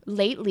 is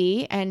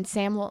lately, and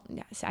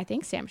I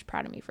think Sam's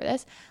proud of me for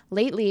this.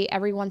 Lately,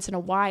 every once in a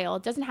while,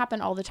 it doesn't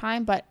happen all the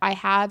time, but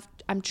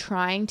I'm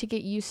trying to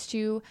get used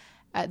to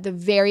the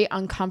very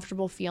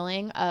uncomfortable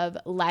feeling of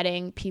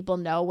letting people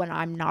know when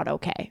I'm not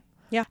okay.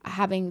 Yeah.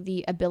 Having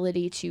the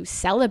ability to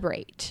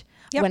celebrate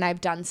when I've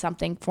done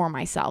something for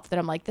myself that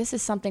I'm like, this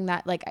is something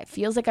that like, it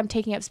feels like I'm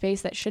taking up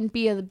space that shouldn't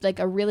be a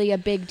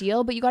big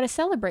deal, but you got to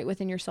celebrate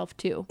within yourself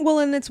too. Well,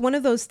 and it's one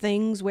of those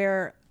things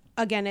where,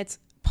 again, it's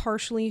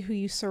partially who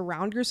you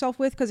surround yourself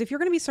with. Because if you're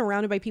going to be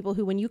surrounded by people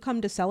who, when you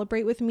come to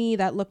celebrate with me,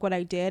 that look what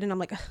I did, and I'm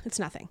like, it's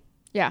nothing.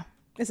 Yeah.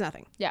 It's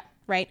nothing. Yeah.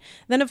 Right.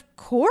 Then of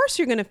course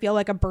you're going to feel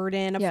like a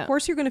burden. Of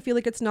course you're going to feel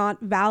like it's not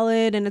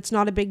valid and it's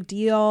not a big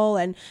deal.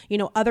 And, you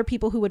know, other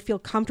people who would feel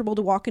comfortable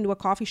to walk into a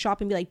coffee shop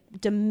and be like,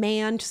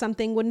 demand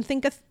something, wouldn't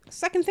think a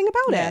second thing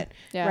about it.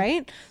 Yeah.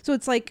 Right. So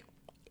it's like,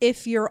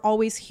 if you're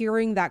always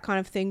hearing that kind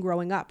of thing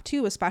growing up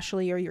too,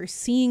 especially, or you're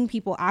seeing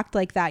people act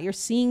like that, you're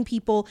seeing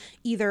people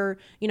either,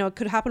 you know, it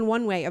could happen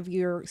one way of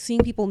you're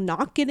seeing people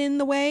not get in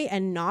the way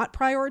and not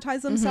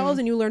prioritize themselves,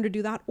 and you learn to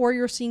do that, or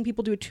you're seeing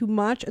people do it too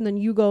much and then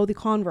you go the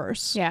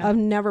converse of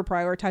never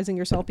prioritizing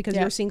yourself because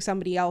you're seeing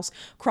somebody else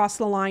cross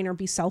the line or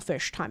be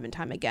selfish time and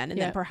time again.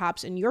 And then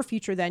perhaps in your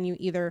future, then you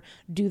either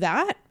do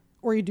that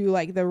or you do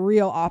like the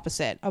real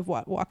opposite of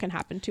what can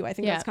happen too. I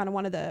think that's kind of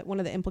one of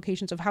the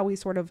implications of how we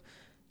sort of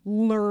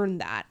learn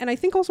that. And I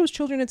think also as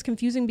children it's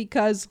confusing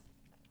because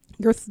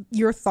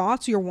your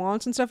thoughts, your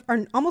wants and stuff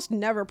are almost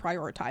never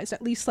prioritized,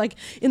 at least like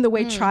in the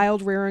way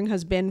child rearing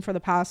has been for the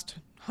past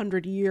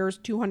 100 years,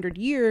 200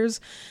 years.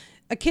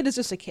 A kid is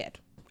just a kid,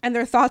 and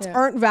their thoughts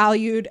aren't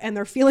valued and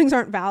their feelings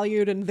aren't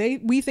valued, and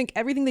we think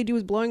everything they do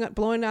is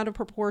blowing out of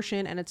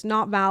proportion and it's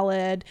not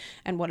valid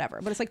and whatever.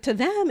 But it's like, to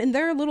them in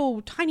their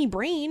little tiny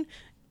brain,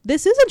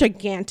 this is a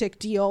gigantic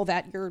deal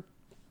that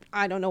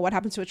I don't know what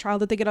happens to a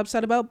child that they get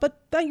upset about, but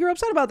that you're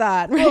upset about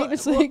that, right? Well,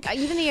 it's like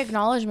even the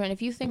acknowledgement.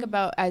 If you think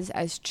about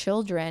as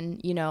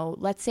children, you know,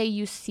 let's say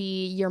you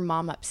see your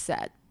mom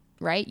upset,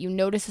 right? You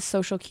notice a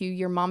social cue.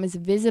 Your mom is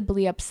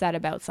visibly upset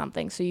about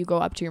something. So you go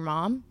up to your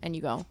mom and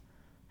you go,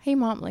 hey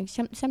mom, like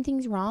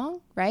something's wrong,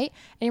 right?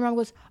 And your mom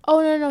goes,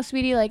 oh no,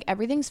 sweetie, like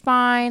everything's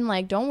fine,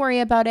 like don't worry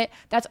about it.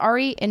 That's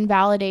already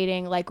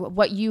invalidating like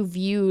what you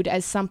viewed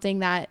as something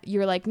that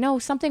you're like, no,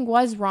 something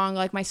was wrong.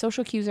 Like my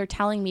social cues are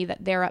telling me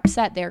that they're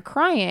upset, they're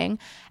crying.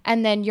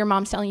 And then your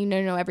mom's telling you,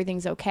 no,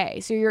 everything's okay.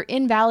 So you're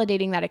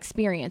invalidating that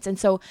experience. And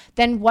so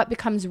then what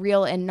becomes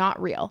real and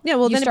not real? Yeah,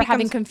 well, you then start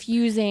having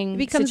confusing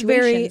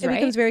situations, it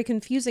becomes very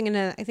confusing.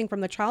 And I think from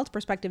the child's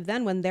perspective,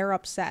 then when they're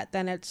upset,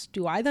 then it's,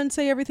 do I then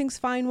say everything's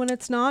fine when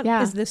it's not?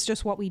 Yeah. Is this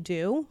just what we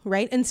do?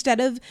 Right.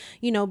 Instead of,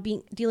 you know,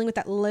 dealing with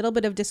that little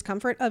bit of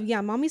discomfort of,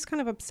 mommy's kind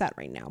of upset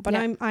right now, but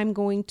I'm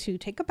going to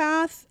take a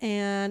bath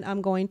and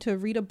I'm going to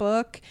read a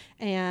book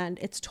and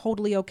it's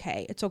totally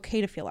okay. It's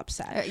okay to feel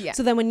upset.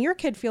 So then when your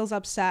kid feels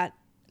upset,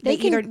 they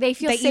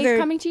feel safe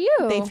coming to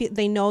you.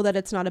 They know that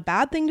it's not a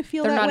bad thing to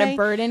feel that way. They're not a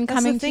burden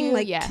coming to you.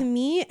 Like, to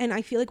me, and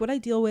I feel like what I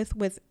deal with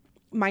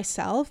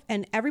myself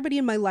and everybody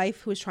in my life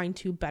who is trying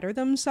to better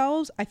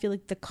themselves, I feel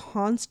like the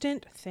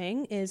constant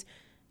thing is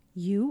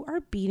you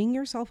are beating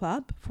yourself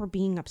up for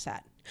being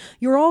upset.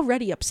 You're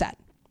already upset.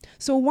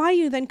 So why are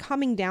you then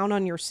coming down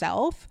on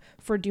yourself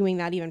for doing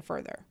that even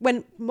further?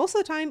 When most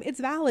of the time it's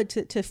valid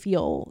to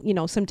feel, you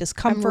know, some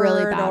discomfort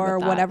or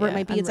whatever it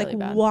might be. It's really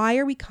like, why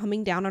are we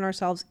coming down on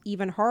ourselves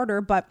even harder?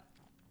 But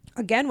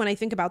again, when I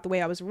think about the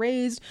way I was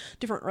raised,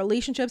 different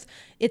relationships,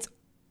 it's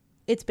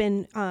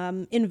been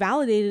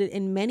invalidated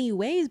in many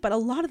ways, but a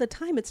lot of the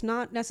time it's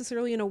not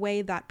necessarily in a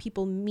way that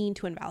people mean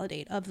to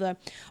invalidate, of the,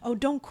 oh,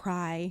 don't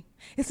cry,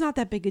 it's not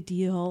that big a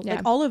deal.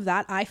 Like all of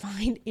that I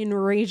find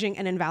enraging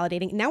and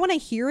invalidating. Now when I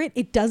hear it,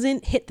 it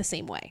doesn't hit the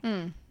same way.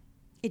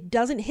 It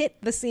doesn't hit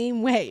the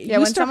same way. Yeah,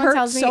 when someone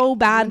tells me so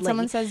badly, when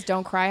someone says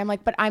don't cry, I'm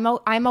like, but I'm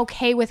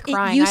okay with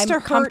crying.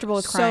 I'm comfortable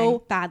with crying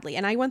so badly.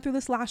 And I went through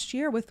this last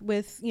year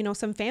with you know,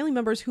 some family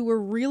members who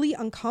were really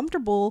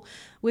uncomfortable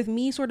with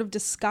me sort of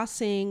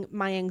discussing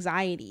my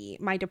anxiety,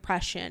 my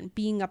depression,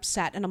 being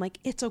upset, and I'm like,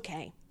 it's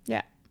okay.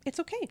 Yeah. It's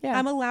okay. Yeah.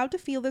 I'm allowed to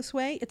feel this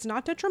way. It's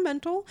not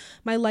detrimental.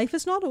 My life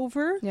is not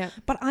over. Yeah.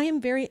 But I am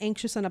very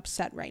anxious and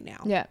upset right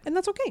now. Yeah. And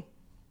that's okay.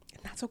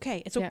 That's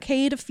okay. It's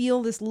okay to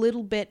feel this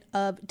little bit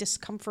of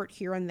discomfort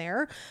here and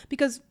there,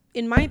 because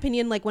in my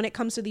opinion, like when it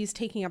comes to these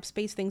taking up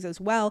space things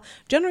as well,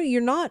 generally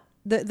you're not,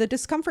 the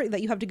discomfort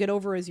that you have to get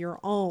over is your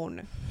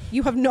own.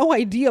 You have no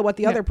idea what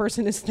the other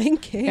person is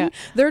thinking. Yeah.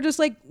 They're just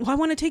like, well, I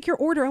want to take your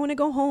order. I want to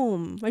go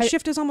home. My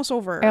shift is almost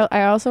over.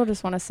 I also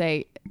just want to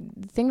say,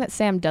 the thing that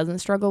Sam doesn't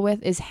struggle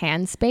with is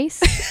hand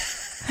space.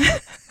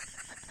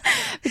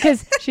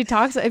 Because she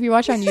talks, if you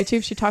watch on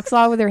YouTube, she talks a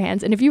lot with her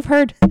hands. And if you've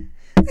heard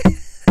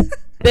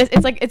this,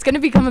 it's like, it's going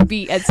to become a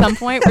beat at some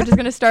point. We're just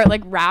going to start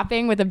like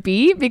rapping with a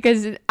beat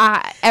because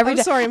I'm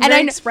sorry, I'm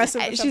very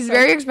expressive. She's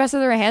very expressive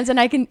with her hands. And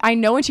I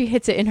know when she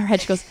hits it in her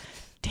head, she goes,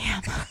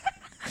 damn.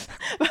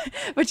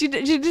 But she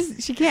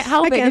can't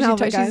help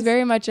it. She's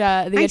very much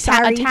the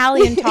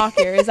Italian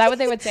talker. Is that what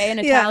they would say? An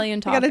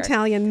Italian talker. Got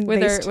Italian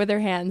with her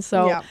hands.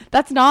 So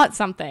that's not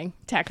something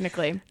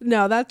technically.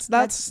 No, that's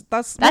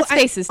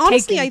space is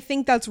honestly, taking. I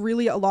think that's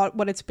really a lot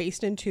what it's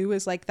based into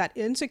is like that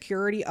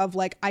insecurity of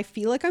like, I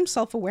feel like I'm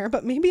self-aware,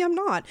 but maybe I'm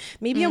not.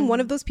 Maybe I'm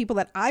one of those people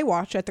that I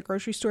watch at the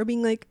grocery store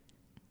being like,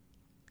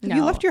 have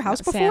you left your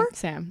house before?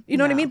 Sam. You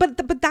know what I mean?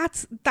 But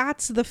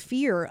that's the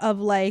fear of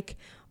like,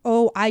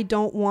 oh, I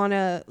don't want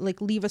to like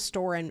leave a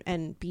store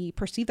and be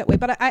perceived that way.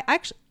 But I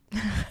actually,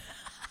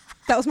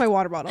 that was my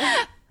water bottle.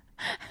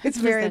 It's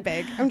very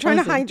big. I'm trying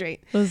to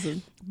hydrate.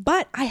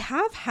 But I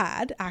have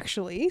had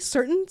actually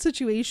certain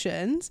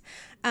situations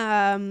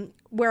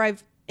where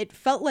it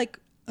felt like,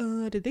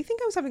 did they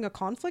think I was having a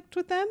conflict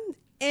with them?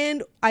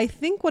 And I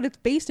think what it's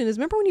based in is,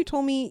 remember when you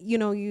told me, you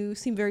know, you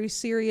seem very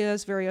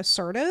serious, very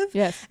assertive?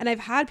 Yes. And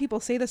I've had people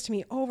say this to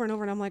me over and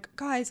over, and I'm like,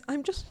 guys,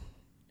 I'm just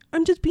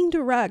being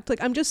direct.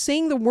 Like, I'm just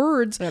saying the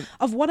words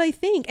of what I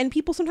think. And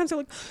people sometimes are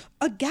like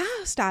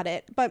aghast at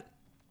it. But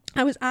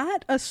I was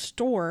at a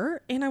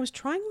store and I was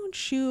trying on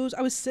shoes.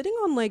 I was sitting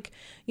on like,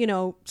 you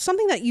know,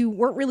 something that you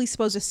weren't really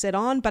supposed to sit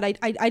on, but I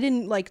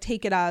didn't like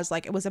take it as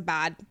like it was a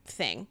bad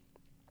thing,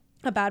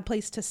 a bad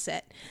place to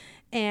sit.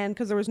 And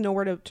because there was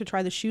nowhere to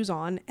try the shoes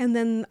on. And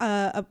then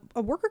a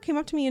worker came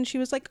up to me and she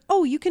was like,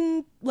 oh, you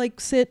can like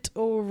sit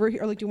over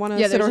here. Or like, do you want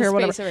to sit over here?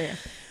 Whatever. Over here.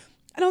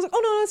 And I was like,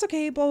 oh no, that's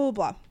okay. Blah, blah,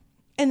 blah.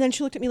 And then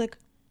she looked at me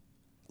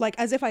like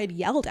as if I had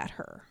yelled at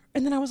her.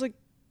 And then I was like,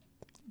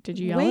 did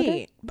you yell at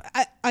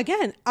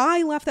her?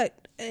 I left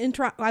that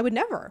I would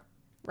never,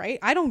 right?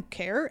 I don't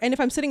care. And if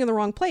I'm sitting in the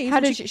wrong place. How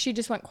did she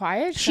just went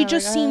quiet? She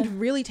just seemed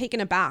really taken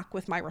aback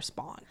with my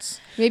response.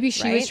 Maybe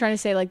she was trying to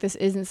say like, this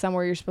isn't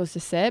somewhere you're supposed to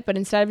sit. But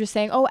instead of just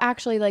saying, oh,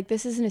 actually, like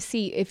this isn't a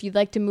seat. If you'd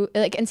like to move,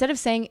 like instead of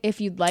saying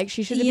if you'd like,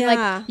 she should have been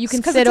like, you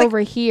can sit over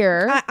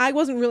here. I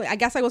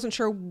wasn't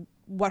sure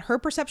what her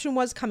perception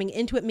was coming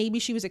into it. Maybe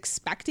she was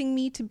expecting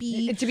me to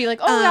be like,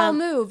 oh, I'll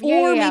move.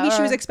 Or maybe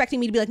she was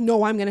expecting me to be like,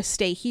 no, I'm going to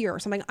stay here or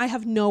something. I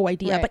have no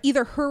idea. Right. But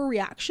either her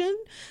reaction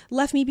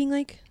left me being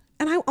like,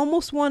 and I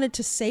almost wanted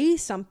to say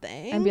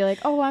something and be like,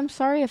 oh, I'm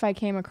sorry if I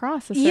came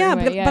across a certain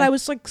way. But I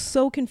was like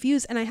so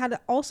confused. And I had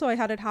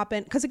it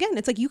happen. Cause again,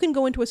 it's like you can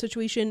go into a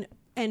situation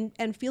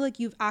and feel like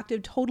you've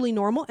acted totally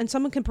normal and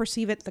someone can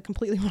perceive it the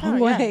completely wrong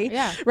way.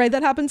 Yeah. Right.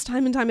 That happens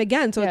time and time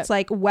again. So it's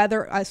like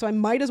so I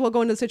might as well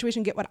go into the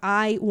situation, get what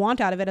I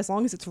want out of it as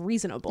long as it's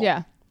reasonable.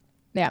 Yeah.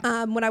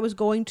 Yeah. When I was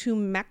going to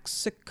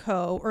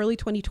Mexico early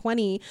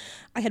 2020,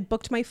 I had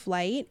booked my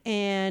flight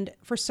and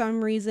for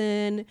some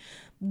reason,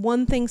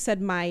 one thing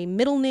said my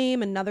middle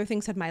name, another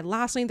thing said my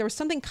last name. There was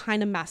something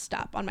kind of messed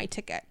up on my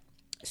ticket.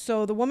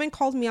 So the woman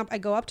calls me up. I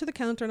go up to the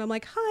counter and I'm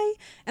like, hi.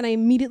 And I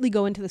immediately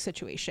go into the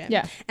situation.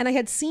 Yeah. And I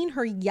had seen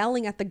her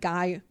yelling at the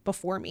guy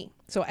before me.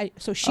 So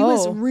she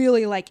was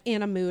really like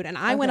in a mood. And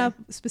I went up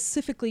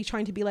specifically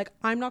trying to be like,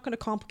 I'm not going to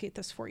complicate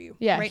this for you.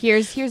 Yeah. Right?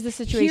 Here's the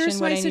situation.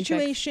 Here's my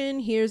situation.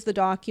 Here's the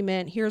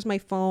document. Here's my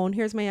phone.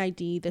 Here's my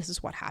ID. This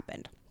is what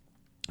happened.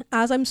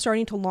 As I'm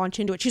starting to launch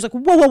into it, she's like,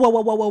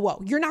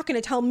 whoa. You're not going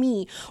to tell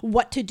me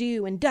what to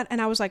do. And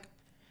I was like,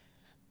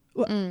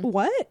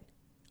 what?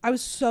 I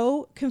was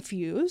so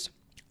confused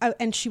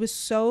and she was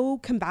so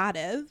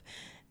combative.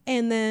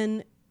 And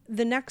then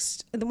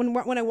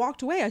when I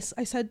walked away,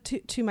 I said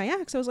to my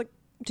ex, I was like,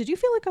 did you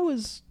feel like I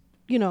was,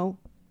 you know,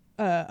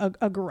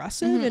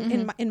 aggressive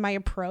in my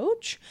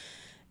approach?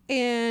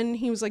 And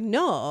he was like,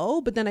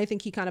 no. But then I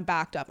think he kind of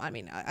backed up. I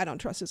mean, I don't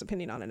trust his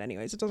opinion on it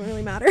anyways. It doesn't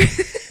really matter.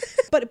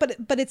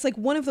 But it's like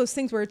one of those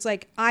things where it's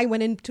like I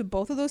went into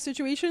both of those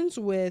situations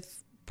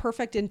with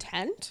perfect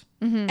intent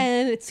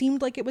and it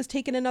seemed like it was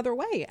taken another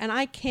way and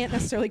I can't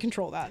necessarily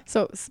control that.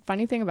 So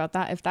funny thing about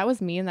that, if that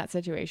was me in that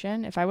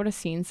situation, if I would have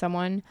seen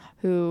someone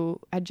who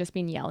had just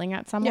been yelling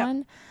at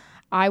someone,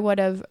 I would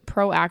have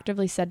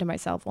proactively said to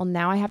myself, well,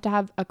 now I have to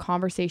have a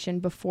conversation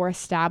before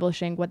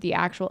establishing what the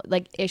actual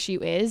like issue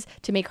is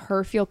to make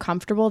her feel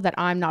comfortable that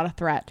I'm not a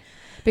threat.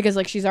 Because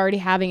like she's already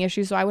having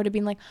issues. So I would have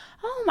been like,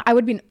 I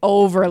would have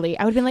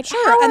been like,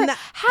 sure,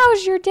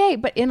 how's your day?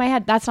 But in my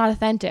head, that's not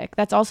authentic.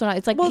 That's also not,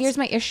 it's like, here's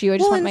my issue. I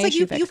just want my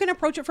issue fixed. You can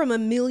approach it from a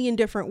million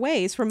different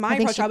ways. From my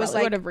approach, I was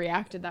like, would have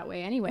reacted that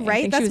way anyway.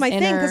 Right. That's my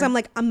thing. Because I'm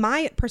like,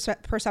 my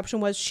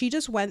perception was she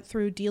just went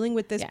through dealing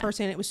with this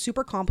person. It was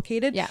super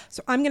complicated. Yeah.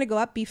 So I'm going to go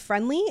up, be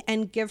friendly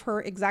and give her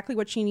exactly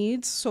what she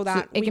needs so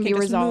that we can just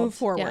resolved. move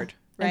forward.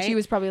 Yeah. right? And she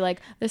was probably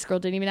like, this girl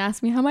didn't even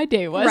ask me how my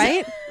day was.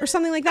 Right? Or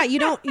something like that.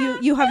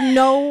 You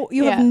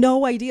have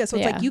no idea. So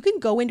it's like, you can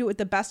go into it with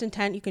the best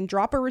intent. You can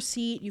drop a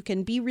receipt. You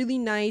can be really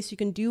nice. You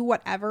can do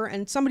whatever.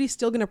 And somebody's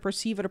still going to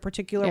perceive it a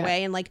particular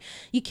way. And like,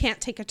 you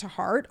can't take it to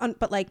heart.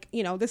 But like,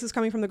 you know, this is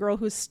coming from the girl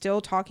who's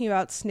still talking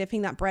about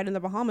sniffing that bread in the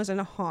Bahamas, and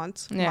it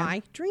haunts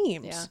my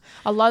dreams. Yeah.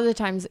 A lot of the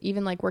times,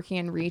 even like working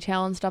in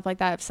retail and stuff like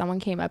that, if someone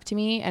came up to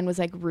me and was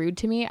like rude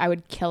to me, I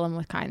would kill him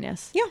with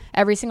kindness. Yeah.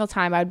 Every single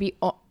time I would be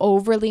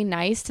overly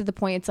nice to the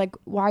point it's like,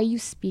 why are you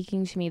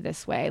speaking to me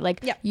this way?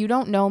 Like, you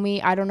don't know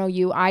me. I don't know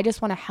you. I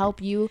just want to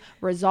help you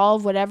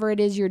resolve whatever it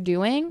is you're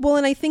doing. Well,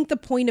 and I think the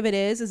point of it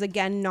is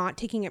again, not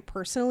taking it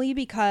personally,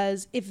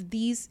 because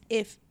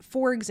if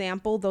for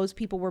example, those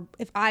people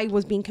if I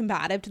was being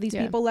combative to these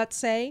people, let's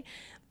say,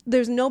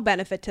 there's no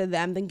benefit to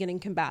them than getting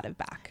combative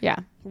back. Yeah.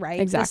 Right.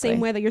 Exactly. The same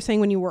way that you're saying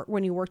when you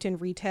worked in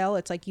retail,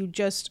 it's like, you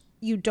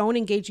don't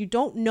engage. You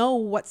don't know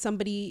what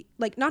somebody,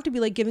 like, not to be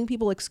like giving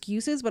people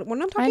exexcuses, but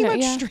when I'm talking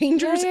about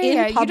strangers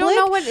in public, you don't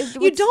know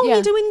you don't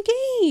need to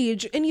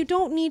engage, and you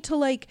don't need to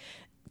like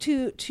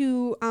to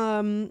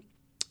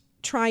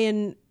try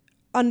and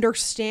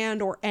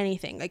understand or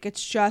anything. Like,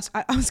 it's just,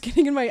 I was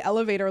getting in my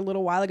elevator a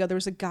little while ago. There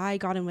was a guy I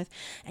got in with,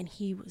 and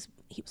he was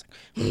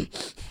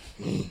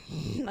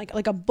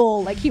like a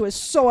bull. Like, he was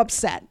so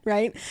upset,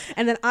 right?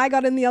 And then I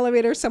got in the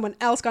elevator, someone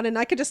else got in.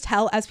 I could just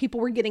tell as people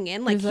were getting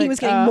in, like, he was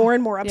getting more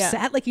and more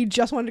upset. Like, he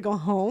just wanted to go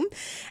home.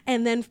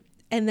 And then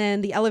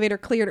the elevator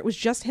cleared. It was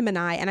just him and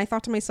I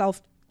thought to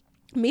myself,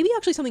 maybe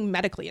actually something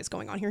medically is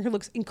going on here. He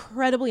looks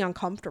incredibly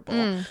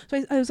uncomfortable.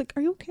 So I was like,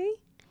 are you okay?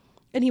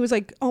 And he was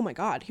like, oh my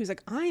God. He was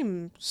like,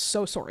 I'm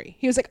so sorry.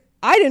 He was like,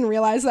 I didn't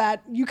realize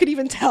that you could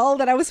even tell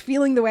that I was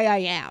feeling the way I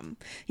am.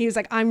 He was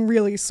like, I'm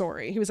really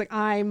sorry. He was like,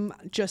 I'm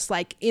just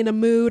like in a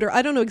mood, or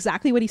I don't know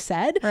exactly what he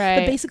said,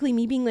 but basically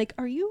me being like,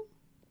 are you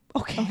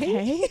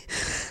okay?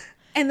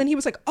 And then he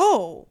was like,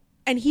 oh,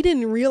 and he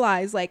didn't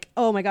realize, like,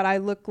 oh my God, I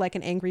look like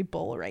an angry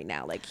bull right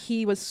now. Like,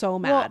 he was so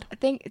mad. Well, I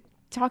think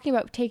talking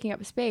about taking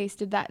up space,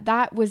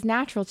 that was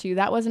natural to you?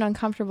 That wasn't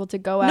uncomfortable to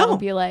go out and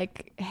be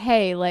like,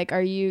 hey, like,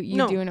 are you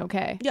doing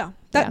okay? Yeah.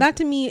 That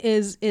to me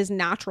is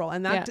natural,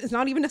 and that is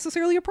not even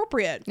necessarily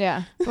appropriate.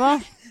 Yeah.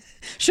 Well,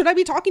 should I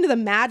be talking to the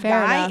mad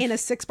guy enough. in a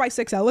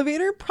 6x6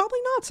 elevator? Probably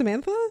not,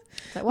 Samantha.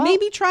 Well,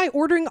 maybe try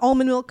ordering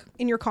almond milk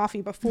in your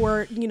coffee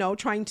before,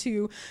 trying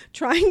to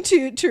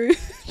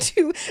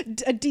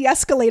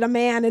de-escalate a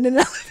man in an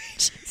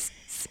elevator.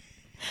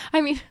 I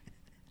mean,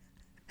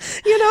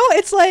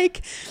 it's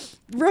like,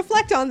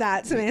 reflect on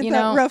that,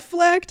 Samantha.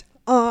 Reflect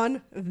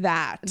on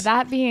that.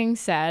 That being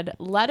said,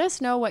 let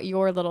us know what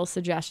your little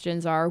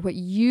suggestions are, what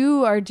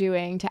you are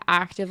doing to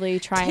actively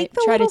try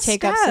to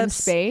take up some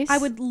space. I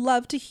would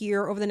love to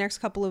hear over the next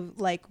couple of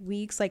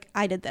weeks, like,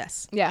 I did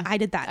this. Yeah. I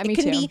did that. Me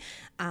too. Be,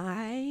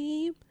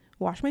 I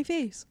washed my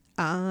face.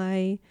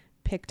 I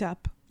picked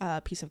up a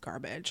piece of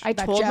garbage. I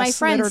told my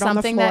friend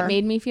something that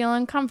made me feel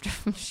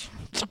uncomfortable.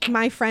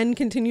 My friend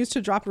continues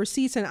to drop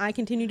receipts, and I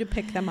continue to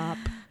pick them up.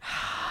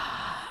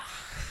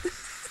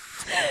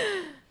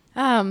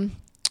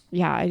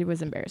 Yeah, I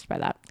was embarrassed by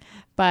that.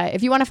 But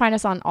if you want to find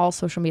us on all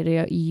social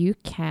media, you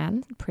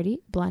can. Pretty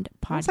Blunt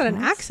Podcast. That's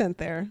an accent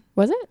there.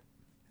 Was it?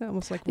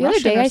 Almost like the Russian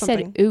other day or I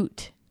something. said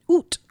oot.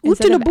 Oot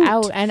instead and of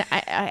out, and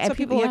I so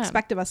people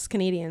expect of us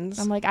Canadians.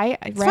 I'm like,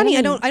 it's funny.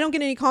 I don't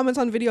get any comments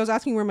on videos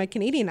asking where my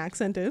Canadian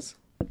accent is,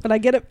 but I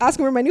get it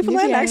asking where my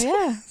Newfoundland accent.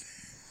 Yeah.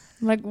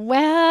 I'm like,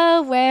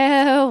 well.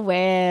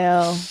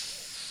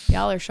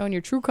 Y'all are showing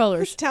your true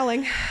colors. Just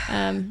telling.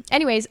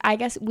 Anyways, I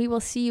guess we will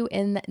see you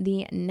in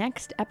the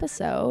next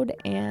episode,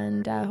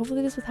 and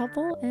hopefully this was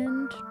helpful.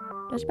 And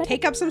that's about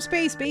Take up some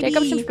space, baby. Take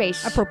up some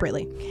space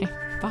appropriately. Okay.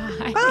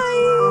 Bye.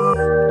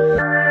 Bye.